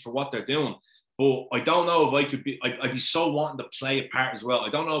admiration for what they're doing. But I don't know if I could be, I'd be so wanting to play a part as well. I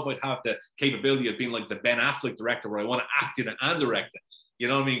don't know if I'd have the capability of being like the Ben Affleck director where I want to act in it and direct it. You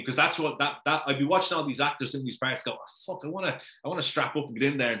know what I mean? Because that's what that I'd be watching all these actors in these parts go, oh, fuck, I wanna strap up and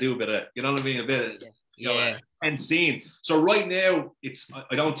get in there and do a bit of, you know what I mean? A bit of, you know, and scene. So right now,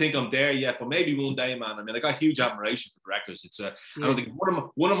 I don't think I'm there yet, but maybe one day, man. I mean, I got huge admiration for directors. It's I don't think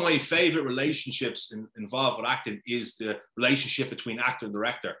one of my favorite relationships involved with acting is the relationship between actor and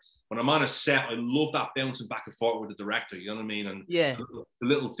director. When I'm on a set, I love that bouncing back and forth with the director. You know what I mean? And the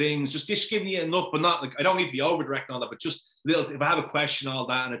little things, just giving you enough, but not like I don't need to be over directing all that, but just little. If I have a question, all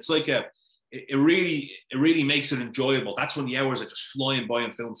that, and it's like it really makes it enjoyable. That's when the hours are just flying by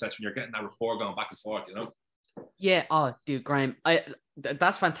in film sets when you're getting that rapport going back and forth. You know? Yeah. Oh, dude, Graham,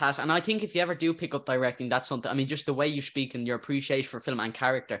 that's fantastic. And I think if you ever do pick up directing, that's something. I mean, just the way you speak and your appreciation for film and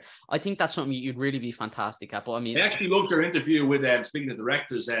character, I think that's something you'd really be fantastic at. But I mean, I actually loved your interview with speaking of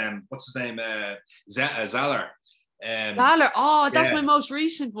directors. What's his name? Zaller. Zaller. Oh, that's my most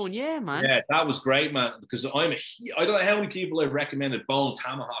recent one. Yeah, man. Yeah, that was great, man. Because I don't know how many people I've recommended Bone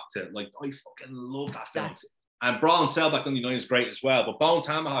Tomahawk to. Like, I fucking love that film. And Brawl and Cellback 99 is great as well. But Bone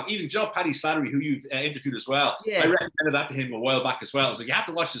Tomahawk, even Joe Paddy Slattery, who you've interviewed as well, I recommended that to him a while back as well. I was like, you have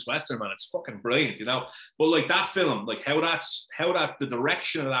to watch this Western, man. It's fucking brilliant, you know? But like that film, like how the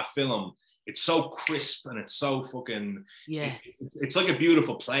direction of that film, it's so crisp and it's so fucking, it's like a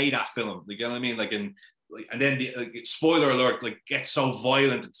beautiful play, that film. Like, you know what I mean? Like, and then the spoiler alert, like gets so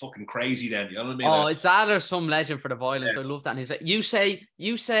violent and fucking crazy. Then you know what I mean? Oh, is that or some legend for the violence? I love that. And he's like, you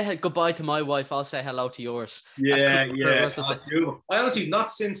say goodbye to my wife, I'll say hello to yours. Yeah. I honestly,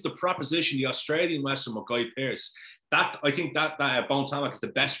 not since The Proposition, the Australian Western with Guy Pearce. I think that Bone Tomahawk is the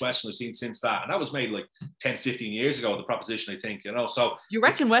best Western I've seen since that, and that was made like 10, 15 years ago. The Proposition, I think, you know. So you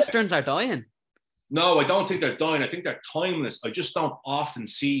reckon Westerns are dying? No, I don't think they're dying. I think they're timeless. I just don't often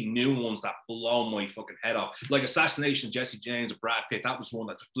see new ones that blow my fucking head off. Like Assassination of Jesse James with Brad Pitt, that was one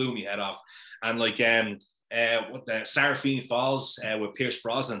that just blew me head off. And like Seraphine Falls with Pierce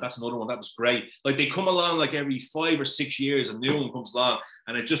Brosnan, that's another one that was great. Like they come along like every 5 or 6 years, a new one comes along,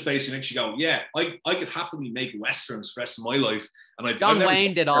 and it just basically makes you go, yeah, I could happily make Westerns for the rest of my life. And John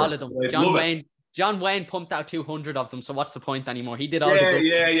Wayne did all of them. John Wayne pumped out 200 of them, so what's the point anymore? He did all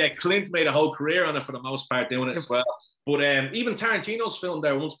Yeah. Clint made a whole career on it for the most part, doing it as well. But even Tarantino's film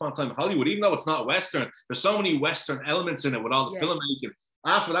there, Once Upon a Time in Hollywood, even though it's not Western, there's so many Western elements in it with all the filmmaking.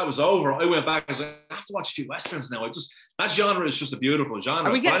 After that was over, I went back and was like, I have to watch a few Westerns now. That genre is just a beautiful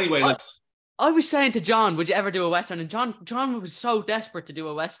genre. Anyway, I was saying to John, would you ever do a Western? And John was so desperate to do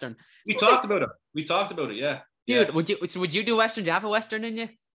a Western. We talked about it, yeah. Dude, would you do a Western? Do you have a Western in you?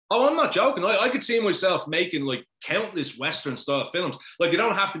 Oh, I'm not joking. I could see myself making like countless Western style films. Like, you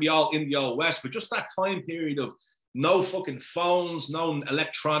don't have to be all in the old West, but just that time period of no fucking phones, no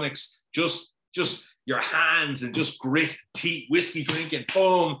electronics, just your hands and just grit, teeth, whiskey drinking,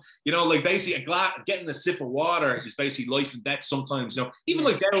 boom. You know, like basically getting a sip of water is basically life and death sometimes. You know, even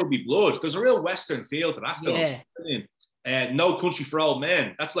like There Will Be Blood. There's a real Western feel to that film. Yeah. No Country for Old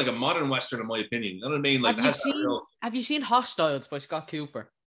Men. That's like a modern Western, in my opinion. You know what I mean? Like, have you seen Hostiles by Scott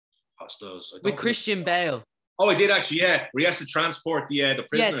Cooper? Hostiles. With Christian Bale. Oh, I did actually, yeah. Where he has to transport the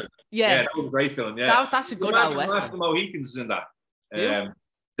prisoners. Yeah, that was a great film, yeah. That's a good old Western. Last of the Mohicans is in that.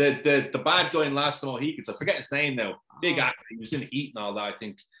 The bad guy in Last of the Mohicans, I forget his name now. Big actor. He was in Heat and all that, I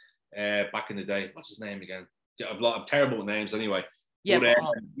think, back in the day. What's his name again? I'm terrible with names anyway. Yeah, but,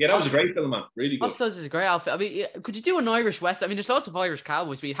 that was a great film, man. Really good. Hostiles is a great outfit. I mean, could you do an Irish Western? I mean, there's lots of Irish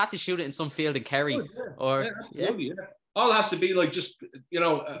cowboys, but you'd have to shoot it in some field in Kerry. Absolutely. All has to be like just, you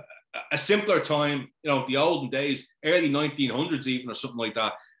know, a simpler time, you know, the olden days, early 1900s even, or something like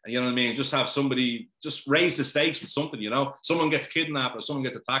that. And you know what I mean? Just have somebody just raise the stakes with something, you know? Someone gets kidnapped or someone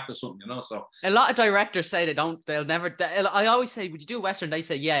gets attacked or something, you know? So a lot of directors say they'll never. I always say, would you do a Western? They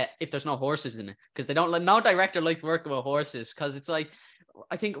say, yeah, if there's no horses in it, because they don't. No director like working with horses, because it's like,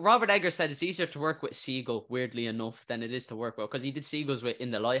 I think Robert Eggers said it's easier to work with seagull, weirdly enough, than it is to work with, because he did seagulls with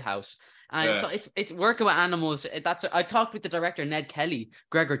In the Lighthouse. And so it's working with animals. I talked with the director Ned Kelly,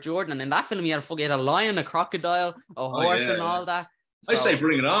 Gregor Jordan, and in that film he had a lion, a crocodile, a horse, and all that. So, I say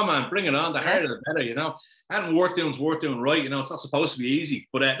bring it on, man. Bring it on. The harder the better, you know. And worth doing right, you know. It's not supposed to be easy.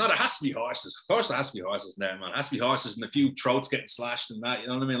 But no, there has to be horses. Of course there has to be horses there, man. There has to be horses and a few throats getting slashed and that, you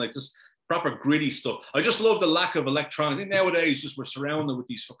know what I mean? Like just proper gritty stuff. I just love the lack of electronics. I think nowadays just we're surrounded with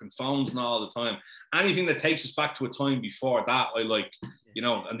these fucking phones and all the time. Anything that takes us back to a time before that, I like, you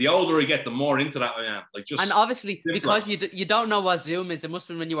know, and the older I get, the more into that I am. Like just, and obviously, because you don't know what Zoom is, it must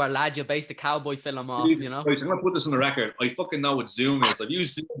have been when you were a lad, you based the cowboy film off, you know? I'm going to put this on the record. I fucking know what Zoom is. I've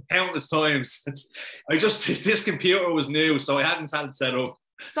used Zoom countless times. This computer was new, so I hadn't had it set up.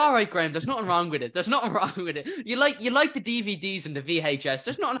 It's all right, Graham. There's nothing wrong with it. There's nothing wrong with it. You like the DVDs and the VHS.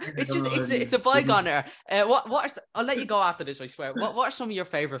 There's nothing. It's just it's a bygone era. I'll let you go after this. I swear. What are some of your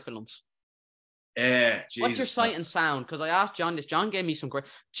favorite films? What's your sight and sound? Because I asked John this. John gave me some great.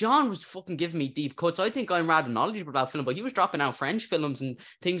 John was fucking giving me deep cuts. I think I'm rather knowledgeable about film, but he was dropping out French films and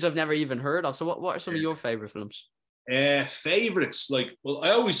things I've never even heard of. So what are some of your favorite films? Favorites, like, well,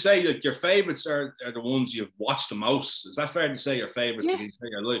 I always say that your favorites are the ones you've watched the most. Is that fair to say? Your favorites in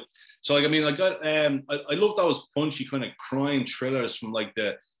your life? So, like, I mean, I love those punchy kind of crime thrillers from like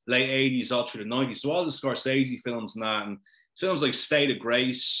the late 80s all through the 90s. So all the Scorsese films and that, and films like State of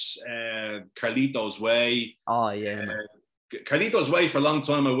Grace, Carlito's Way. Oh yeah. Carlito's Way for a long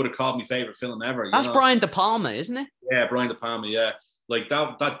time I would have called my favorite film ever. That's Brian De Palma, isn't it? Yeah, Brian De Palma. Yeah. Like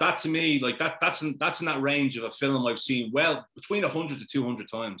that to me, like that's in that range of a film I've seen well between 100 to 200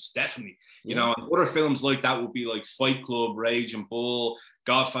 times, definitely. You know, and other films like that would be like Fight Club, Rage and Bull,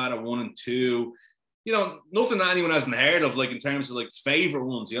 Godfather 1 and 2. You know, nothing that anyone hasn't heard of, like in terms of like favorite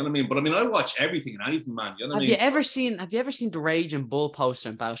ones. You know what I mean? But I mean, I watch everything and anything, man. You know what I mean? Have you ever seen the Rage and Bull poster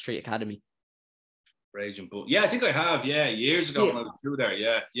in Bow Street Academy? Rage and Bull. Yeah, I think I have. Yeah, years ago when I was through there.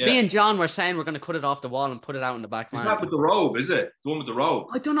 Yeah. Me and John were saying we're going to cut it off the wall and put it out in the back. It's not with the robe, is it? The one with the robe.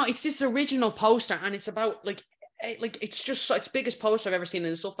 I don't know. It's this original poster, and it's about like it's just it's the biggest poster I've ever seen,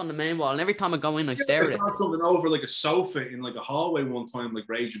 and it's up on the main wall. And every time I go in, I stare at it. I saw something over like a sofa in like a hallway one time, like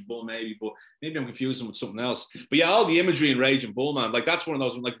Rage and Bull, maybe, but maybe I'm confusing with something else. But yeah, all the imagery in Rage and Bull, man, like that's one of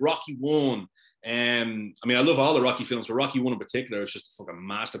those, like Rocky 1. I mean, I love all the Rocky films, but Rocky 1 in particular is just a fucking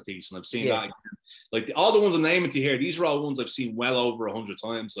masterpiece, and I've seen that again. Like all the ones I'm naming to here, these are all ones I've seen well over 100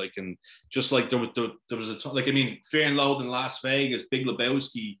 times. Like, and just like there was a like, I mean, Fear and Loathing in Las Vegas, Big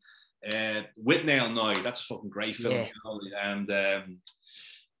Lebowski, Whitnell Night. That's a fucking great film. You know? And I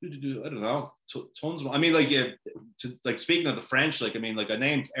don't know, tons of. I mean, like speaking of the French, like I mean, like I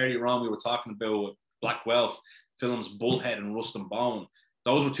named earlier on, we were talking about Black Guelph films, Bullhead and Rust and Bone.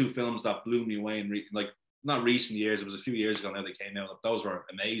 Those were two films that blew me away in like not recent years. It was a few years ago now they came out. Like, those were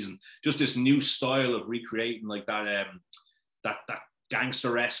amazing. Just this new style of recreating like that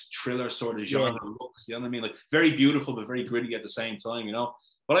gangster-esque thriller sort of genre look. You know what I mean? Like very beautiful but very gritty at the same time. You know.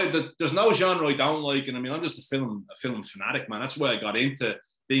 But there's no genre I don't like, and I mean I'm just a film fanatic, man. That's why I got into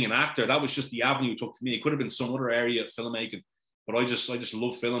being an actor. That was just the avenue it took for me. It could have been some other area of filmmaking. But I just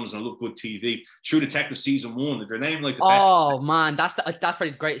love films and I love good TV. True Detective season 1. If you're named like the best. Oh man, that's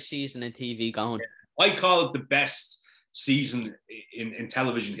probably the greatest season in TV going. I call it the best season in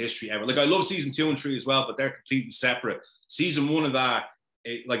television history ever. Like I love season 2 and 3 as well, but they're completely separate. Season 1 of that,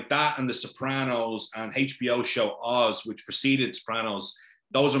 like that and The Sopranos and HBO show Oz, which preceded Sopranos.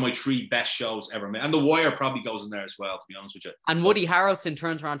 Those are my 3 best shows ever made. And The Wire probably goes in there as well, to be honest with you. And Woody Harrelson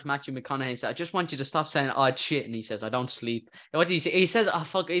turns around to Matthew McConaughey and says, I just want you to stop saying odd shit. And he says, I don't sleep. What did he say? He says, oh,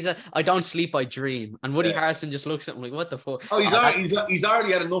 fuck. I don't sleep, I dream. And Woody Harrelson just looks at him like, what the fuck? Oh, he's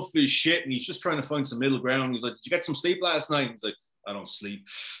already had enough of his shit and he's just trying to find some middle ground. He's like, did you get some sleep last night? And he's like, I don't sleep.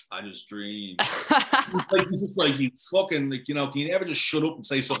 I just dream. Like, he's just like, you fucking, like, you know, can you ever just shut up and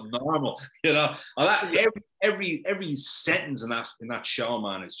say something normal? You know, every sentence in that show,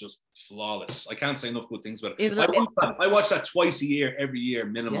 man, is just flawless. I can't say enough good things about it. I watch that twice a year, every year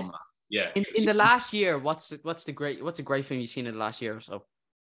minimum, man. Yeah. In the last year, what's a great film you've seen in the last year or so?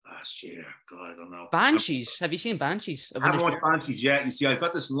 Last year, God, I don't know. Banshees. Have you seen Banshees? I haven't watched Banshees yet. You see, I've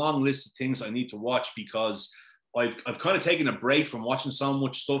got this long list of things I need to watch because I've kind of taken a break from watching so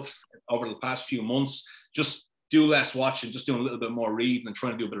much stuff over the past few months. Just do less watching, just doing a little bit more reading and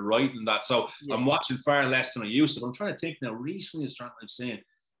trying to do a bit of writing and that. So I'm watching far less than I used to. But I'm trying to think now. Recently, I'm saying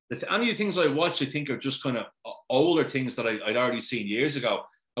that any of the things I watch, I think are just kind of older things that I'd already seen years ago.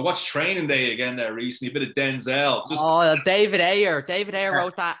 I watched Training Day again there recently. A bit of Denzel. David Ayer. David Ayer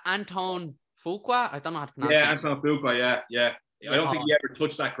wrote that. Anton Fuqua. I don't know how to pronounce it. Yeah, Anton Fuqua. Yeah. I don't think he ever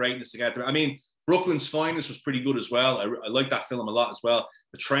touched that greatness together. I mean, Brooklyn's Finest was pretty good as well. I like that film a lot as well.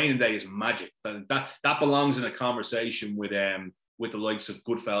 The Training Day is magic. That belongs in a conversation with the likes of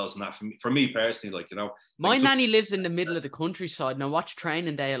Goodfellas and that for me personally, like, you know. My nanny lives in the middle of the countryside and I watch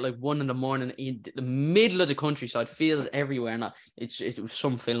Training Day at like 1 a.m. in the middle of the countryside, fields everywhere. And it was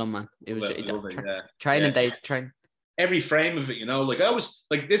some film, man. It was Training Day. Every frame of it, you know, like I was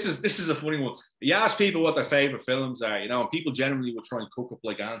like, this is a funny one. You ask people what their favorite films are, you know, and people generally will try and cook up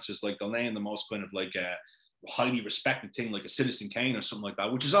like answers, like they'll name the most kind of like highly respected thing, like a Citizen Kane or something like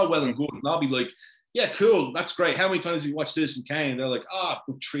that, which is all well and good. And I'll be like, yeah, cool, that's great. How many times have you watched Citizen Kane? They're like,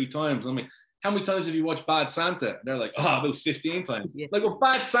 3 times. I mean, how many times have you watched Bad Santa? They're like, about 15 times. Yeah. Like, well,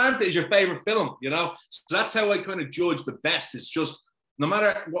 Bad Santa is your favorite film, you know? So that's how I kind of judge the best. It's just no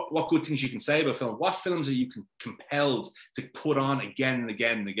matter what good things you can say about film, what films are you compelled to put on again and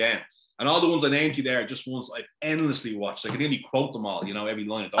again and again? And all the ones I named you there are just ones I've endlessly watched. I can nearly quote them all, you know, every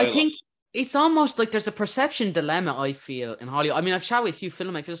line of dialogue. I think it's almost like there's a perception dilemma, I feel, in Hollywood. I mean, I've chatted with a few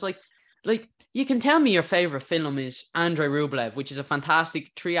filmmakers, like you can tell me your favorite film is Andrei Rublev, which is a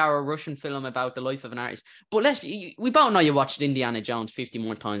fantastic 3-hour Russian film about the life of an artist. But we both know you watched Indiana Jones 50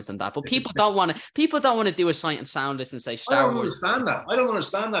 more times than that. But people don't want to do a sight and sound list and say Star Wars. I don't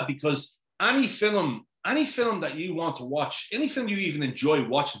understand that because any film that you want to watch, any film you even enjoy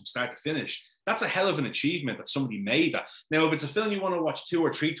watching from start to finish, that's a hell of an achievement that somebody made that. Now, if it's a film you want to watch 2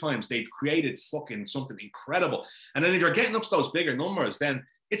 or 3 times, they've created fucking something incredible. And then if you're getting up to those bigger numbers, then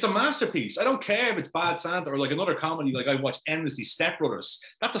it's a masterpiece. I don't care if it's Bad Santa or like another comedy like I watched endlessly, Step Brothers.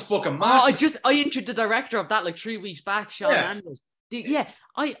 That's a fucking masterpiece. I introduced the director of that like 3 weeks back, Sean Anders.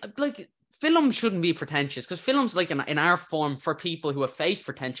 I like film shouldn't be pretentious because film's like in our form for people who have faced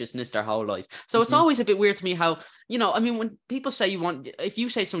pretentiousness their whole life. So it's always a bit weird to me how, you know, I mean, when people say if you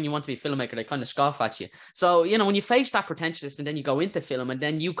say something you want to be a filmmaker, they kind of scoff at you. So, you know, when you face that pretentiousness and then you go into film and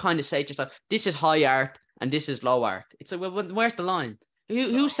then you kind of say to yourself, this is high art and this is low art. It's like, well, where's the line?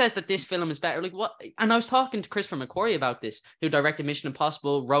 Who says that this film is better? Like what? And I was talking to Christopher McQuarrie about this, who directed Mission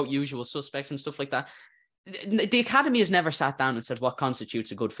Impossible, wrote Usual Suspects and stuff like that. The Academy has never sat down and said what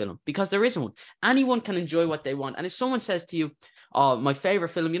constitutes a good film because there isn't one. Anyone can enjoy what they want. And if someone says to you, oh, my favorite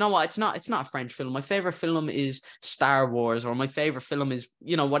film, you know what? It's not a French film. My favorite film is Star Wars, or my favorite film is,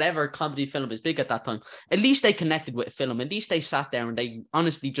 you know, whatever comedy film is big at that time. At least they connected with a film. At least they sat there and they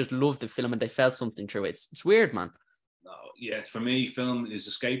honestly just loved the film and they felt something through it. It's weird, man. Yeah, for me, film is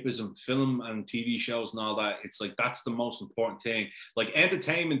escapism. Film and TV shows and all that, it's like that's the most important thing. Like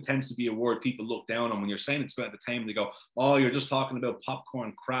entertainment tends to be a word people look down on. When you're saying it's about entertainment, they go, oh, you're just talking about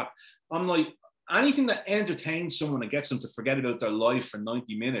popcorn crap. I'm like, anything that entertains someone and gets them to forget about their life for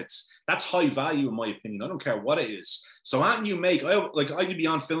 90 minutes, that's high value in my opinion. I don't care what it is. So anything you make, I could be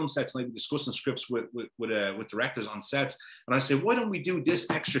on film sets and I'd be discussing scripts with directors on sets, and I say, why don't we do this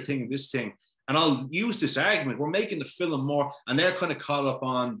extra thing and this thing? And I'll use this argument. We're making the film more, and they're kind of caught up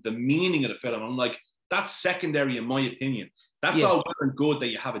on the meaning of the film. I'm like, that's secondary in my opinion. That's all well and good that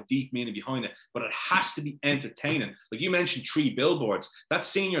you have a deep meaning behind it, but it has to be entertaining. Like you mentioned 3 billboards. That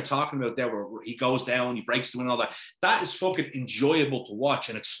scene you're talking about there where he goes down, he breaks the window, all that. That is fucking enjoyable to watch,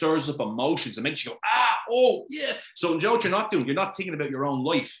 and it stirs up emotions and makes you go, oh, yeah. So you know what you're not doing? You're not thinking about your own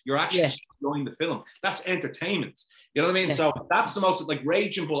life. You're actually enjoying the film. That's entertainment. You know what I mean? Yeah. So that's the most, like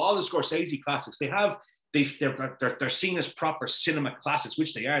Raging Bull, all the Scorsese classics, they're seen as proper cinema classics,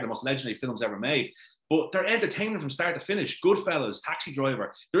 which they are, the most legendary films ever made. But they're entertaining from start to finish. Goodfellas, Taxi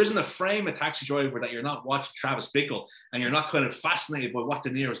Driver. There isn't a frame of Taxi Driver that you're not watching Travis Bickle and you're not kind of fascinated by what De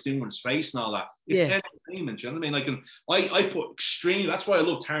Niro's doing with his face and all that. It's entertainment. You know what I mean? Like, I put extreme. That's why I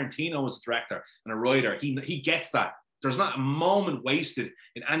love Tarantino as a director and a writer. He gets that. There's not a moment wasted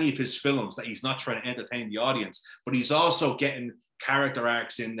in any of his films that he's not trying to entertain the audience, but he's also getting character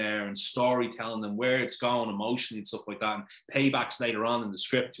arcs in there and storytelling and where it's going emotionally and stuff like that, and paybacks later on in the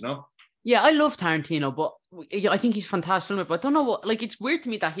script, you know? Yeah, I love Tarantino, but I think he's a fantastic filmmaker. But I don't know what, like, it's weird to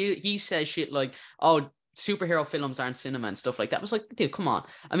me that he says shit like, oh, superhero films aren't cinema and stuff like that. I was like, dude, come on.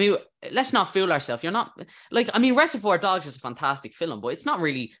 I mean, let's not fool ourselves. You're not, like, I mean, Reservoir Dogs is a fantastic film, but it's not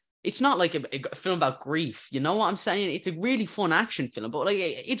like a film about grief. You know what I'm saying? It's a really fun action film, but like,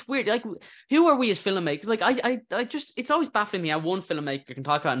 it's weird. Like, who are we as filmmakers? Like, I just, it's always baffling me how one filmmaker can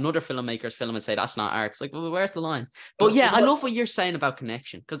talk about another filmmaker's film and say that's not art. It's like, well, where's the line? But yeah, I love what you're saying about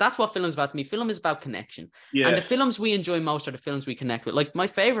connection, because that's what film is about to me. Film is about connection. Yeah. And the films we enjoy most are the films we connect with. Like, my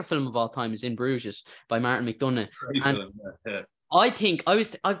favorite film of all time is In Bruges by Martin McDonagh. I think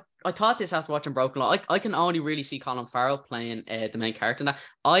I thought this after watching Broken Law. I can only really see Colin Farrell playing the main character in that.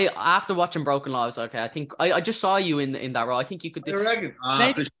 After watching Broken Law, I was like, okay, I think I just saw you in that role. I think you could do.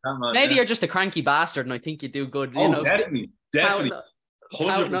 Maybe you're just a cranky bastard, and I think you do good. You know? Definitely.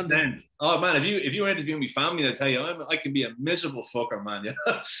 100%. Oh man, if you were interviewing me family, I'd tell you I can be a miserable fucker, man.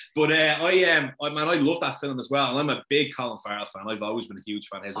 Yeah. But I love that film as well. And I'm a big Colin Farrell fan. I've always been a huge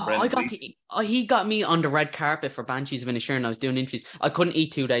fan. He got me on the red carpet for Banshees of Inisherin. I was doing interviews. I couldn't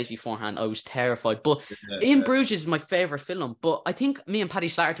eat 2 days beforehand. I was terrified. But In Bruges is my favorite film. But I think me and Paddy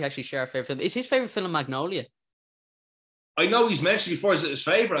Slattery actually share a favorite film. Is his favorite film Magnolia? I know he's mentioned before as his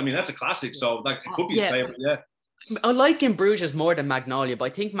favorite. I mean, that's a classic. So that it could be his favorite. Yeah. I like In Bruges more than Magnolia, but I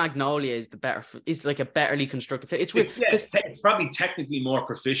think Magnolia is like a betterly constructed. It's probably technically more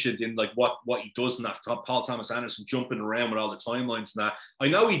proficient in like what he does in that. Paul Thomas Anderson jumping around with all the timelines and that. I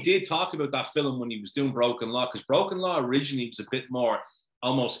know he did talk about that film when he was doing Broken Law, because Broken Law originally was a bit more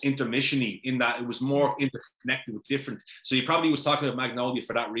almost intermission-y in that it was more interconnected with different. So you probably was talking about Magnolia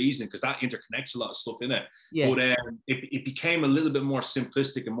for that reason, because that interconnects a lot of stuff in it. Yeah. But it became a little bit more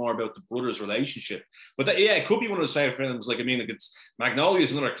simplistic and more about the brothers' relationship. But that, yeah, it could be one of those favorite films. Like, I mean, like, it's Magnolia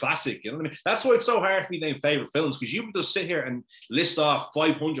is another classic. You know what I mean? That's why it's so hard for me to name favorite films, because you would just sit here and list off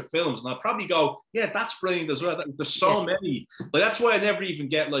 500 films, and I'll probably go, yeah, that's brilliant as well. There's so many. Like, that's why I never even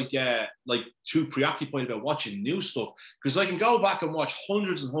get like too preoccupied about watching new stuff, because I can go back and watch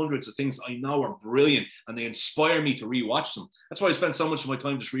hundreds and hundreds of things I know are brilliant and they inspire me to rewatch them. That's why I spend so much of my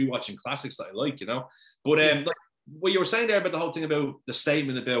time just rewatching classics that I like, you know. But like what you were saying there about the whole thing about the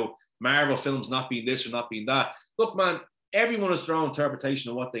statement about Marvel films not being this or not being that. Look, man, everyone has their own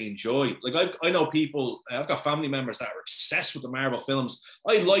interpretation of what they enjoy. Like I know people, I've got family members that are obsessed with the Marvel films.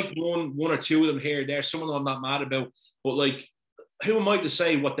 I like one or two of them here or there. Some of them I'm not mad about, but like, who am I to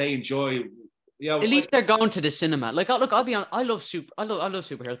say what they enjoy? You know, at least they're going to the cinema. Like, look, I'll be honest, I love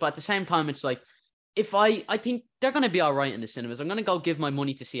superheroes, but at the same time, it's like, if I think they're going to be all right in the cinemas, I'm going to go give my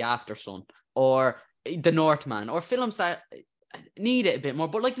money to see After Sun or The Northman or films that need it a bit more.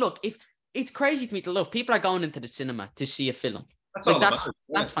 But like, look, if it's crazy to me to look, people are going into the cinema to see a film.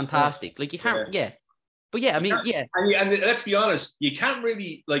 That's fantastic. Like, you can't, But yeah, I mean, yeah. And let's be honest, you can't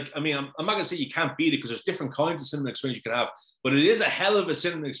really, like, I mean, I'm not going to say you can't beat it, because there's different kinds of cinema experience you can have, but it is a hell of a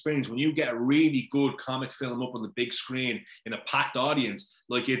cinema experience when you get a really good comic film up on the big screen in a packed audience.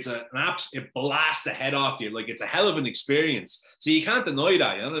 Like, it's it blasts the head off you. Like, it's a hell of an experience. So you can't deny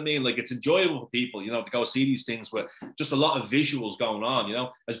that, you know what I mean? Like, it's enjoyable for people, you know, to go see these things with just a lot of visuals going on, you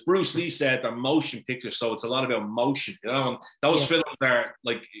know? As Bruce Lee said, they're motion pictures, so it's a lot about motion, you know? And those films are,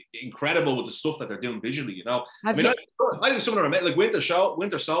 like, incredible with the stuff that they're doing visually, you know? I think some of them, like Winter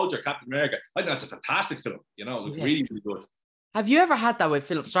Soldier, Captain America, I think that's a fantastic film, you know? Like, really, really good. Have you ever had that with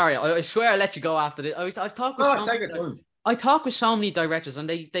films? Sorry, I swear I let you go after this. I've talked with I talk with so many directors, and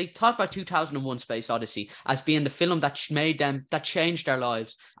they talk about 2001: Space Odyssey as being the film that changed their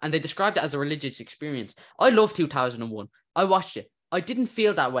lives, and they described it as a religious experience. I love 2001. I watched it. I didn't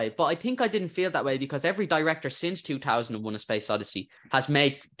feel that way, but I think I didn't feel that way because every director since 2001: A Space Odyssey has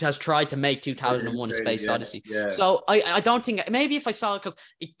tried to make 2001: A Space Odyssey. Yeah. So I don't think, maybe if I saw it, because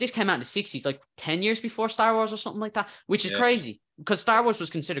this came out in the 60s, like 10 years before Star Wars or something like that, which is crazy, because Star Wars was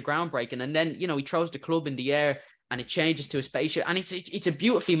considered groundbreaking, and then, you know, he throws the club in the air and it changes to a spaceship, and it's a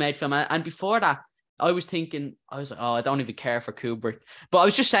beautifully made film. And before that, I was like, oh, I don't even care for Kubrick. But I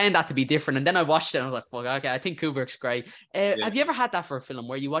was just saying that to be different. And then I watched it and I was like, fuck, okay, I think Kubrick's great. Have you ever had that for a film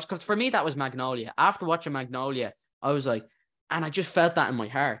where you watch? Because for me, that was Magnolia. After watching Magnolia, I was like, and I just felt that in my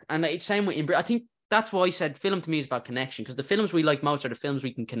heart. And it's same with I think that's why I said film to me is about connection, because the films we like most are the films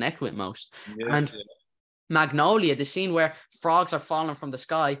we can connect with most. Magnolia, the scene where frogs are falling from the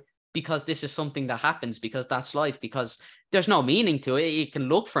sky, because this is something that happens, because that's life, because there's no meaning to it. You can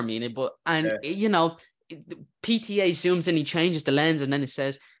look for meaning, but, you know, PTA zooms in, he changes the lens, and then it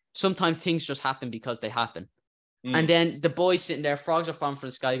says, sometimes things just happen because they happen. And then the boy sitting there, frogs are falling from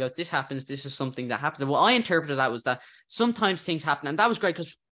the sky, he goes, this happens, this is something that happens. And what I interpreted that was that sometimes things happen, and that was great,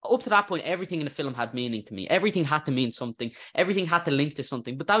 because up to that point, everything in the film had meaning to me. Everything had to mean something. Everything had to link to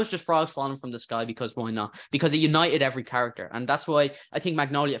something. But that was just frogs falling from the sky, because why not? Because it united every character. And that's why I think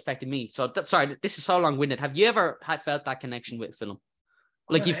Magnolia affected me. So, sorry, this is so long-winded. Have you ever felt that connection with film?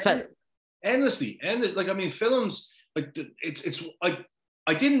 Like, you felt... Endlessly. Like, I mean, films, like, it's like,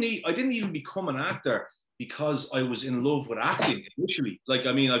 I didn't even become an actor because I was in love with acting initially. Like,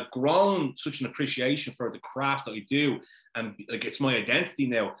 I mean, I've grown such an appreciation for the craft that I do, and like, it's my identity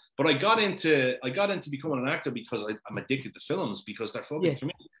now. But I got into becoming an actor because I'm addicted to films, because they're fucking,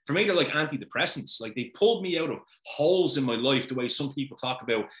 for me, they're like antidepressants. Like, they pulled me out of holes in my life, the way some people talk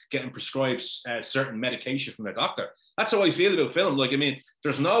about getting prescribed certain medication from their doctor. That's how I feel about film. Like, I mean,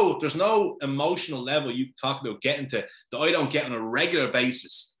 there's no emotional level you talk about getting to that I don't get on a regular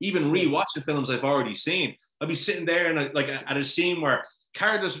basis. Even rewatch the films I've already seen, I'll be sitting there and like at a scene where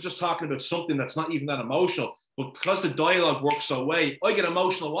characters are just talking about something that's not even that emotional, but because the dialogue works so well, I get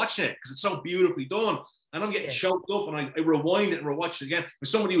emotional watching it because it's so beautifully done. And I'm getting choked up, and I rewind it and rewatch it again. If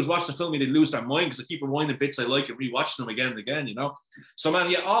somebody was watching the film, they'd lose their mind, because I keep rewinding bits I like and rewatching them again and again, you know? So,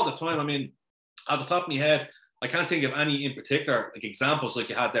 man, all the time. I mean, at the top of my head, I can't think of any in particular, like examples like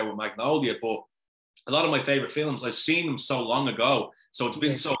you had there with Magnolia, but a lot of my favorite films, I've seen them so long ago. So it's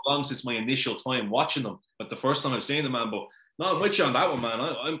been so long since my initial time watching them. But the first time I've seen them, man, but no, I'm with you on that one, man.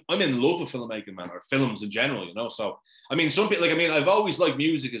 I'm in love with filmmaking, man, or films in general, you know? So, I mean, some people, like, I mean, I've always liked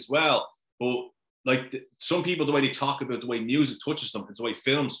music as well, but like some people, the way they talk about the way music touches them, it's the way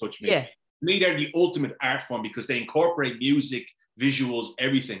films touch me. Yeah. To me, they're the ultimate art form, because they incorporate music visuals,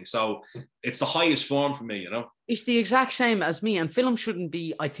 everything. So it's the highest form for me, you know. It's the exact same as me, and film shouldn't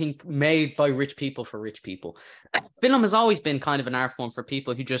be, I think, made by rich people for rich people. Film has always been kind of an art form for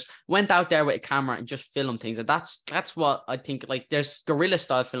people who just went out there with a camera and just film things. And that's what I think, like, there's guerrilla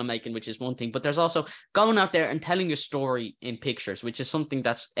style filmmaking, which is one thing, but there's also going out there and telling your story in pictures, which is something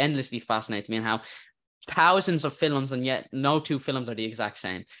that's endlessly fascinating me, and how thousands of films, and yet no two films are the exact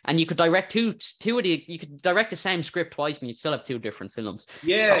same. And you could direct you could direct the same script twice and you'd still have two different films.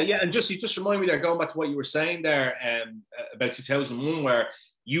 Yeah, yeah. And you just remind me there, going back to what you were saying there, about 2001, where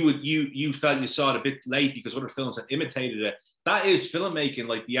you felt you saw it a bit late because other films had imitated it. That is filmmaking,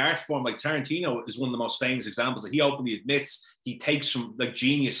 like the art form. Like Tarantino is one of the most famous examples. That he openly admits he takes from, like,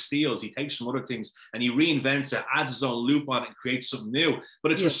 genius steals, he takes from other things and he reinvents it, adds his own loop on it, and creates something new.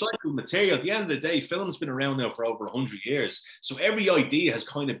 But it's recycled material. At the end of the day, film's been around now for over 100 years. So every idea has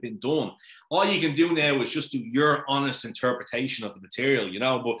kind of been done. All you can do now is just do your honest interpretation of the material, you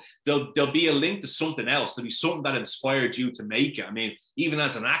know. But there'll be a link to something else. There'll be something that inspired you to make it. I mean, even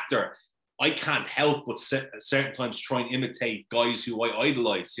as an actor, I can't help but certain times try and imitate guys who I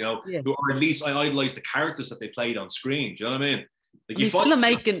idolize, you know, or at least I idolize the characters that they played on screen. Do you know what I mean? Like,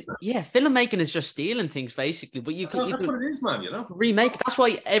 filmmaking is just stealing things basically, but that's what it is, man. You know, remake. That's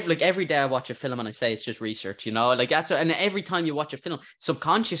why every day I watch a film and I say it's just research. You know, like and every time you watch a film,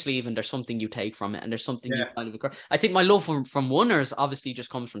 subconsciously even there's something you take from it, and there's something you kind of. I think my love from Wonders obviously just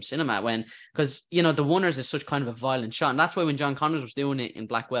comes from cinema, because you know the Wonders is such kind of a violent shot, and that's why when John Connors was doing it in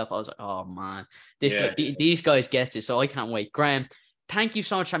Black Guelph, I was like, oh man, these guys get it. So I can't wait. Graham, thank you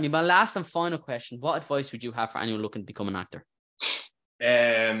so much for me. My last and final question: what advice would you have for anyone looking to become an actor?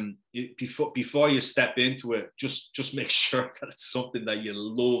 Before you step into it, just make sure that it's something that you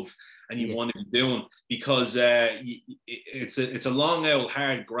love and you want to be doing, because it's a long old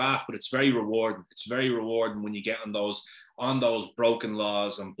hard graft, but it's very rewarding. It's very rewarding when you get on those Broken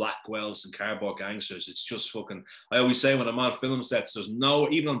Laws and Black Guelphs and Cardboard Gangsters. It's just fucking, I always say when I'm on film sets,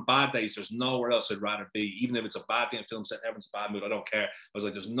 even on bad days, there's nowhere else I'd rather be. Even if it's a bad day on film set, everyone's a bad mood, I don't care. I was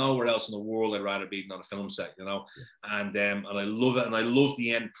like, there's nowhere else in the world I'd rather be than on a film set, you know. And I love it, and I love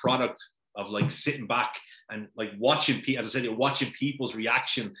the end product of like sitting back and like watching, as I said, you're watching people's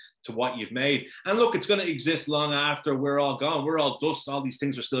reaction to what you've made. And look, it's going to exist long after we're all gone. We're all dust. All these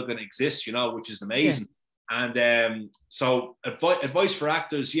things are still going to exist, you know, which is amazing. And so advice for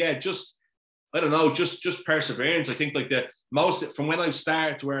actors, just perseverance. I think like the most, from when I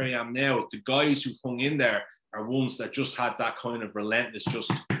started to where I am now, the guys who've hung in there are ones that just had that kind of relentless,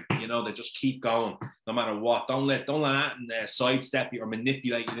 you know, they just keep going no matter what. Don't let that sidestep you or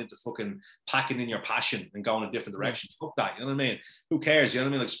manipulate you into fucking packing in your passion and going a different direction. Fuck that, you know what I mean? Who cares? You know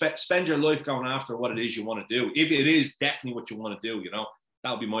what I mean? Like spend your life going after what it is you want to do. If it is definitely what you want to do, you know, that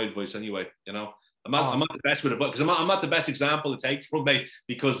would be my advice anyway, you know. I'm not the best with it, because I'm not the best example to take from me,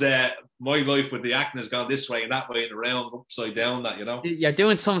 because my life with the acting has gone this way and that way and around, upside down, that, you know. You're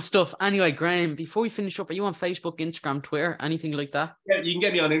doing some stuff. Anyway, Graham, before we finish up, are you on Facebook, Instagram, Twitter, anything like that? Yeah, you can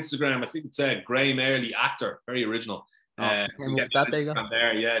get me on Instagram. I think it's Graham Earley Actor. Very original. There you go.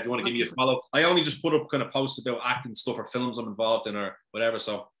 There, yeah, if you want to give me a follow. I only just put up kind of posts about acting stuff or films I'm involved in or whatever,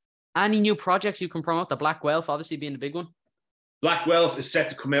 so. Any new projects you can promote? The Black Guelph obviously being the big one. Black Guelph is set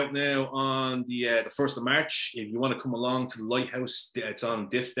to come out now on the 1st of March. If you want to come along to the Lighthouse, it's on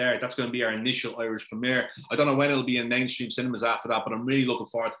DIFF there. That's going to be our initial Irish premiere. I don't know when it'll be in mainstream cinemas after that, but I'm really looking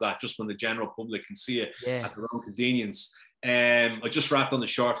forward to that, just when the general public can see it at their own convenience. I just wrapped on the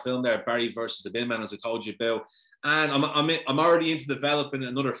short film there, Barry versus the Bin Man, as I told you about. And I'm already into developing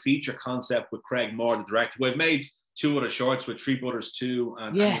another feature concept with Craig Moore, the director. We've made 2 other shorts with Three Brothers 2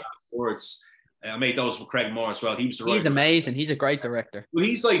 and Words. I made those with Craig Moore as well. He was the writer. He's amazing. He's a great director. Well,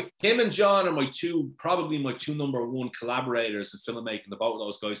 he's like, him and John are probably my two number one collaborators in filmmaking, the both of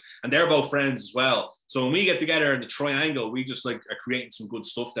those guys. And they're both friends as well. So when we get together in the triangle, we just like are creating some good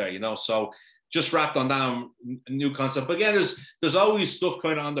stuff there, you know. So just wrapped on that new concept. But again, there's always stuff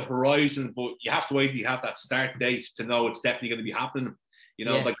kind of on the horizon, but you have to wait till you have that start date to know it's definitely going to be happening. You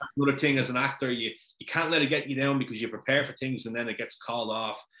know, like another thing as an actor, you can't let it get you down, because you prepare for things and then it gets called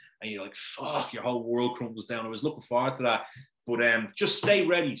off. And you're like, fuck, your whole world crumbles down. I was looking forward to that. But just stay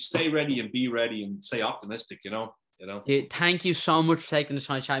ready and be ready and stay optimistic, you know. Yeah, thank you so much for taking the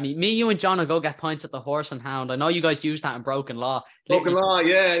time to chat with me. You and John will go get pints at the Horse and Hound. I know you guys use that in Broken Law. Broken Law,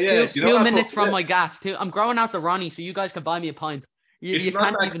 yeah. Two minutes from my gaff. I'm growing out the Ronnie, so you guys can buy me a pint. It's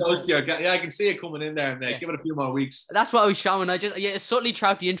not that close here. Yeah, I can see it coming in there, mate. Give it a few more weeks. That's what I was showing. Subtly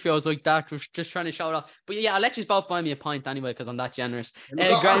throughout the intro, I was like that, just trying to show it off. But yeah, I'll let you both buy me a pint anyway, because I'm that generous.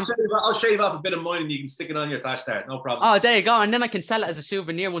 I'll shave off a bit of mine and you can stick it on your flash there. No problem. Oh, there you go. And then I can sell it as a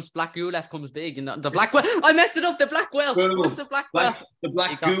souvenir once Black Guelph comes big. And the Black Guelph. I messed it up. The Black Guelph. What's the Black Guelph? The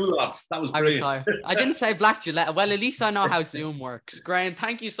Black Guelph. That was brilliant. I didn't say Black Gillette. Well, at least I know how Zoom works. Graham,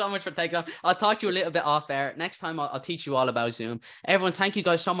 thank you so much for taking on. I'll talk to you a little bit off air. Next time, I'll teach you all about Zoom. Everyone, thank you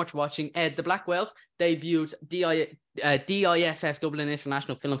guys so much for watching. The Black Guelph debuted DIFF Dublin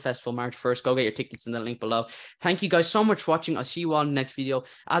International Film Festival March 1st. Go get your tickets in the link below. Thank you guys so much for watching. I'll see you all in the next video.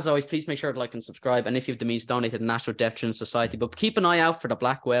 As always, please make sure to like and subscribe. And if you have the means, donate to the National Deaf Children's Society. But keep an eye out for the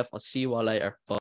Black Guelph. I'll see you all later. Bye.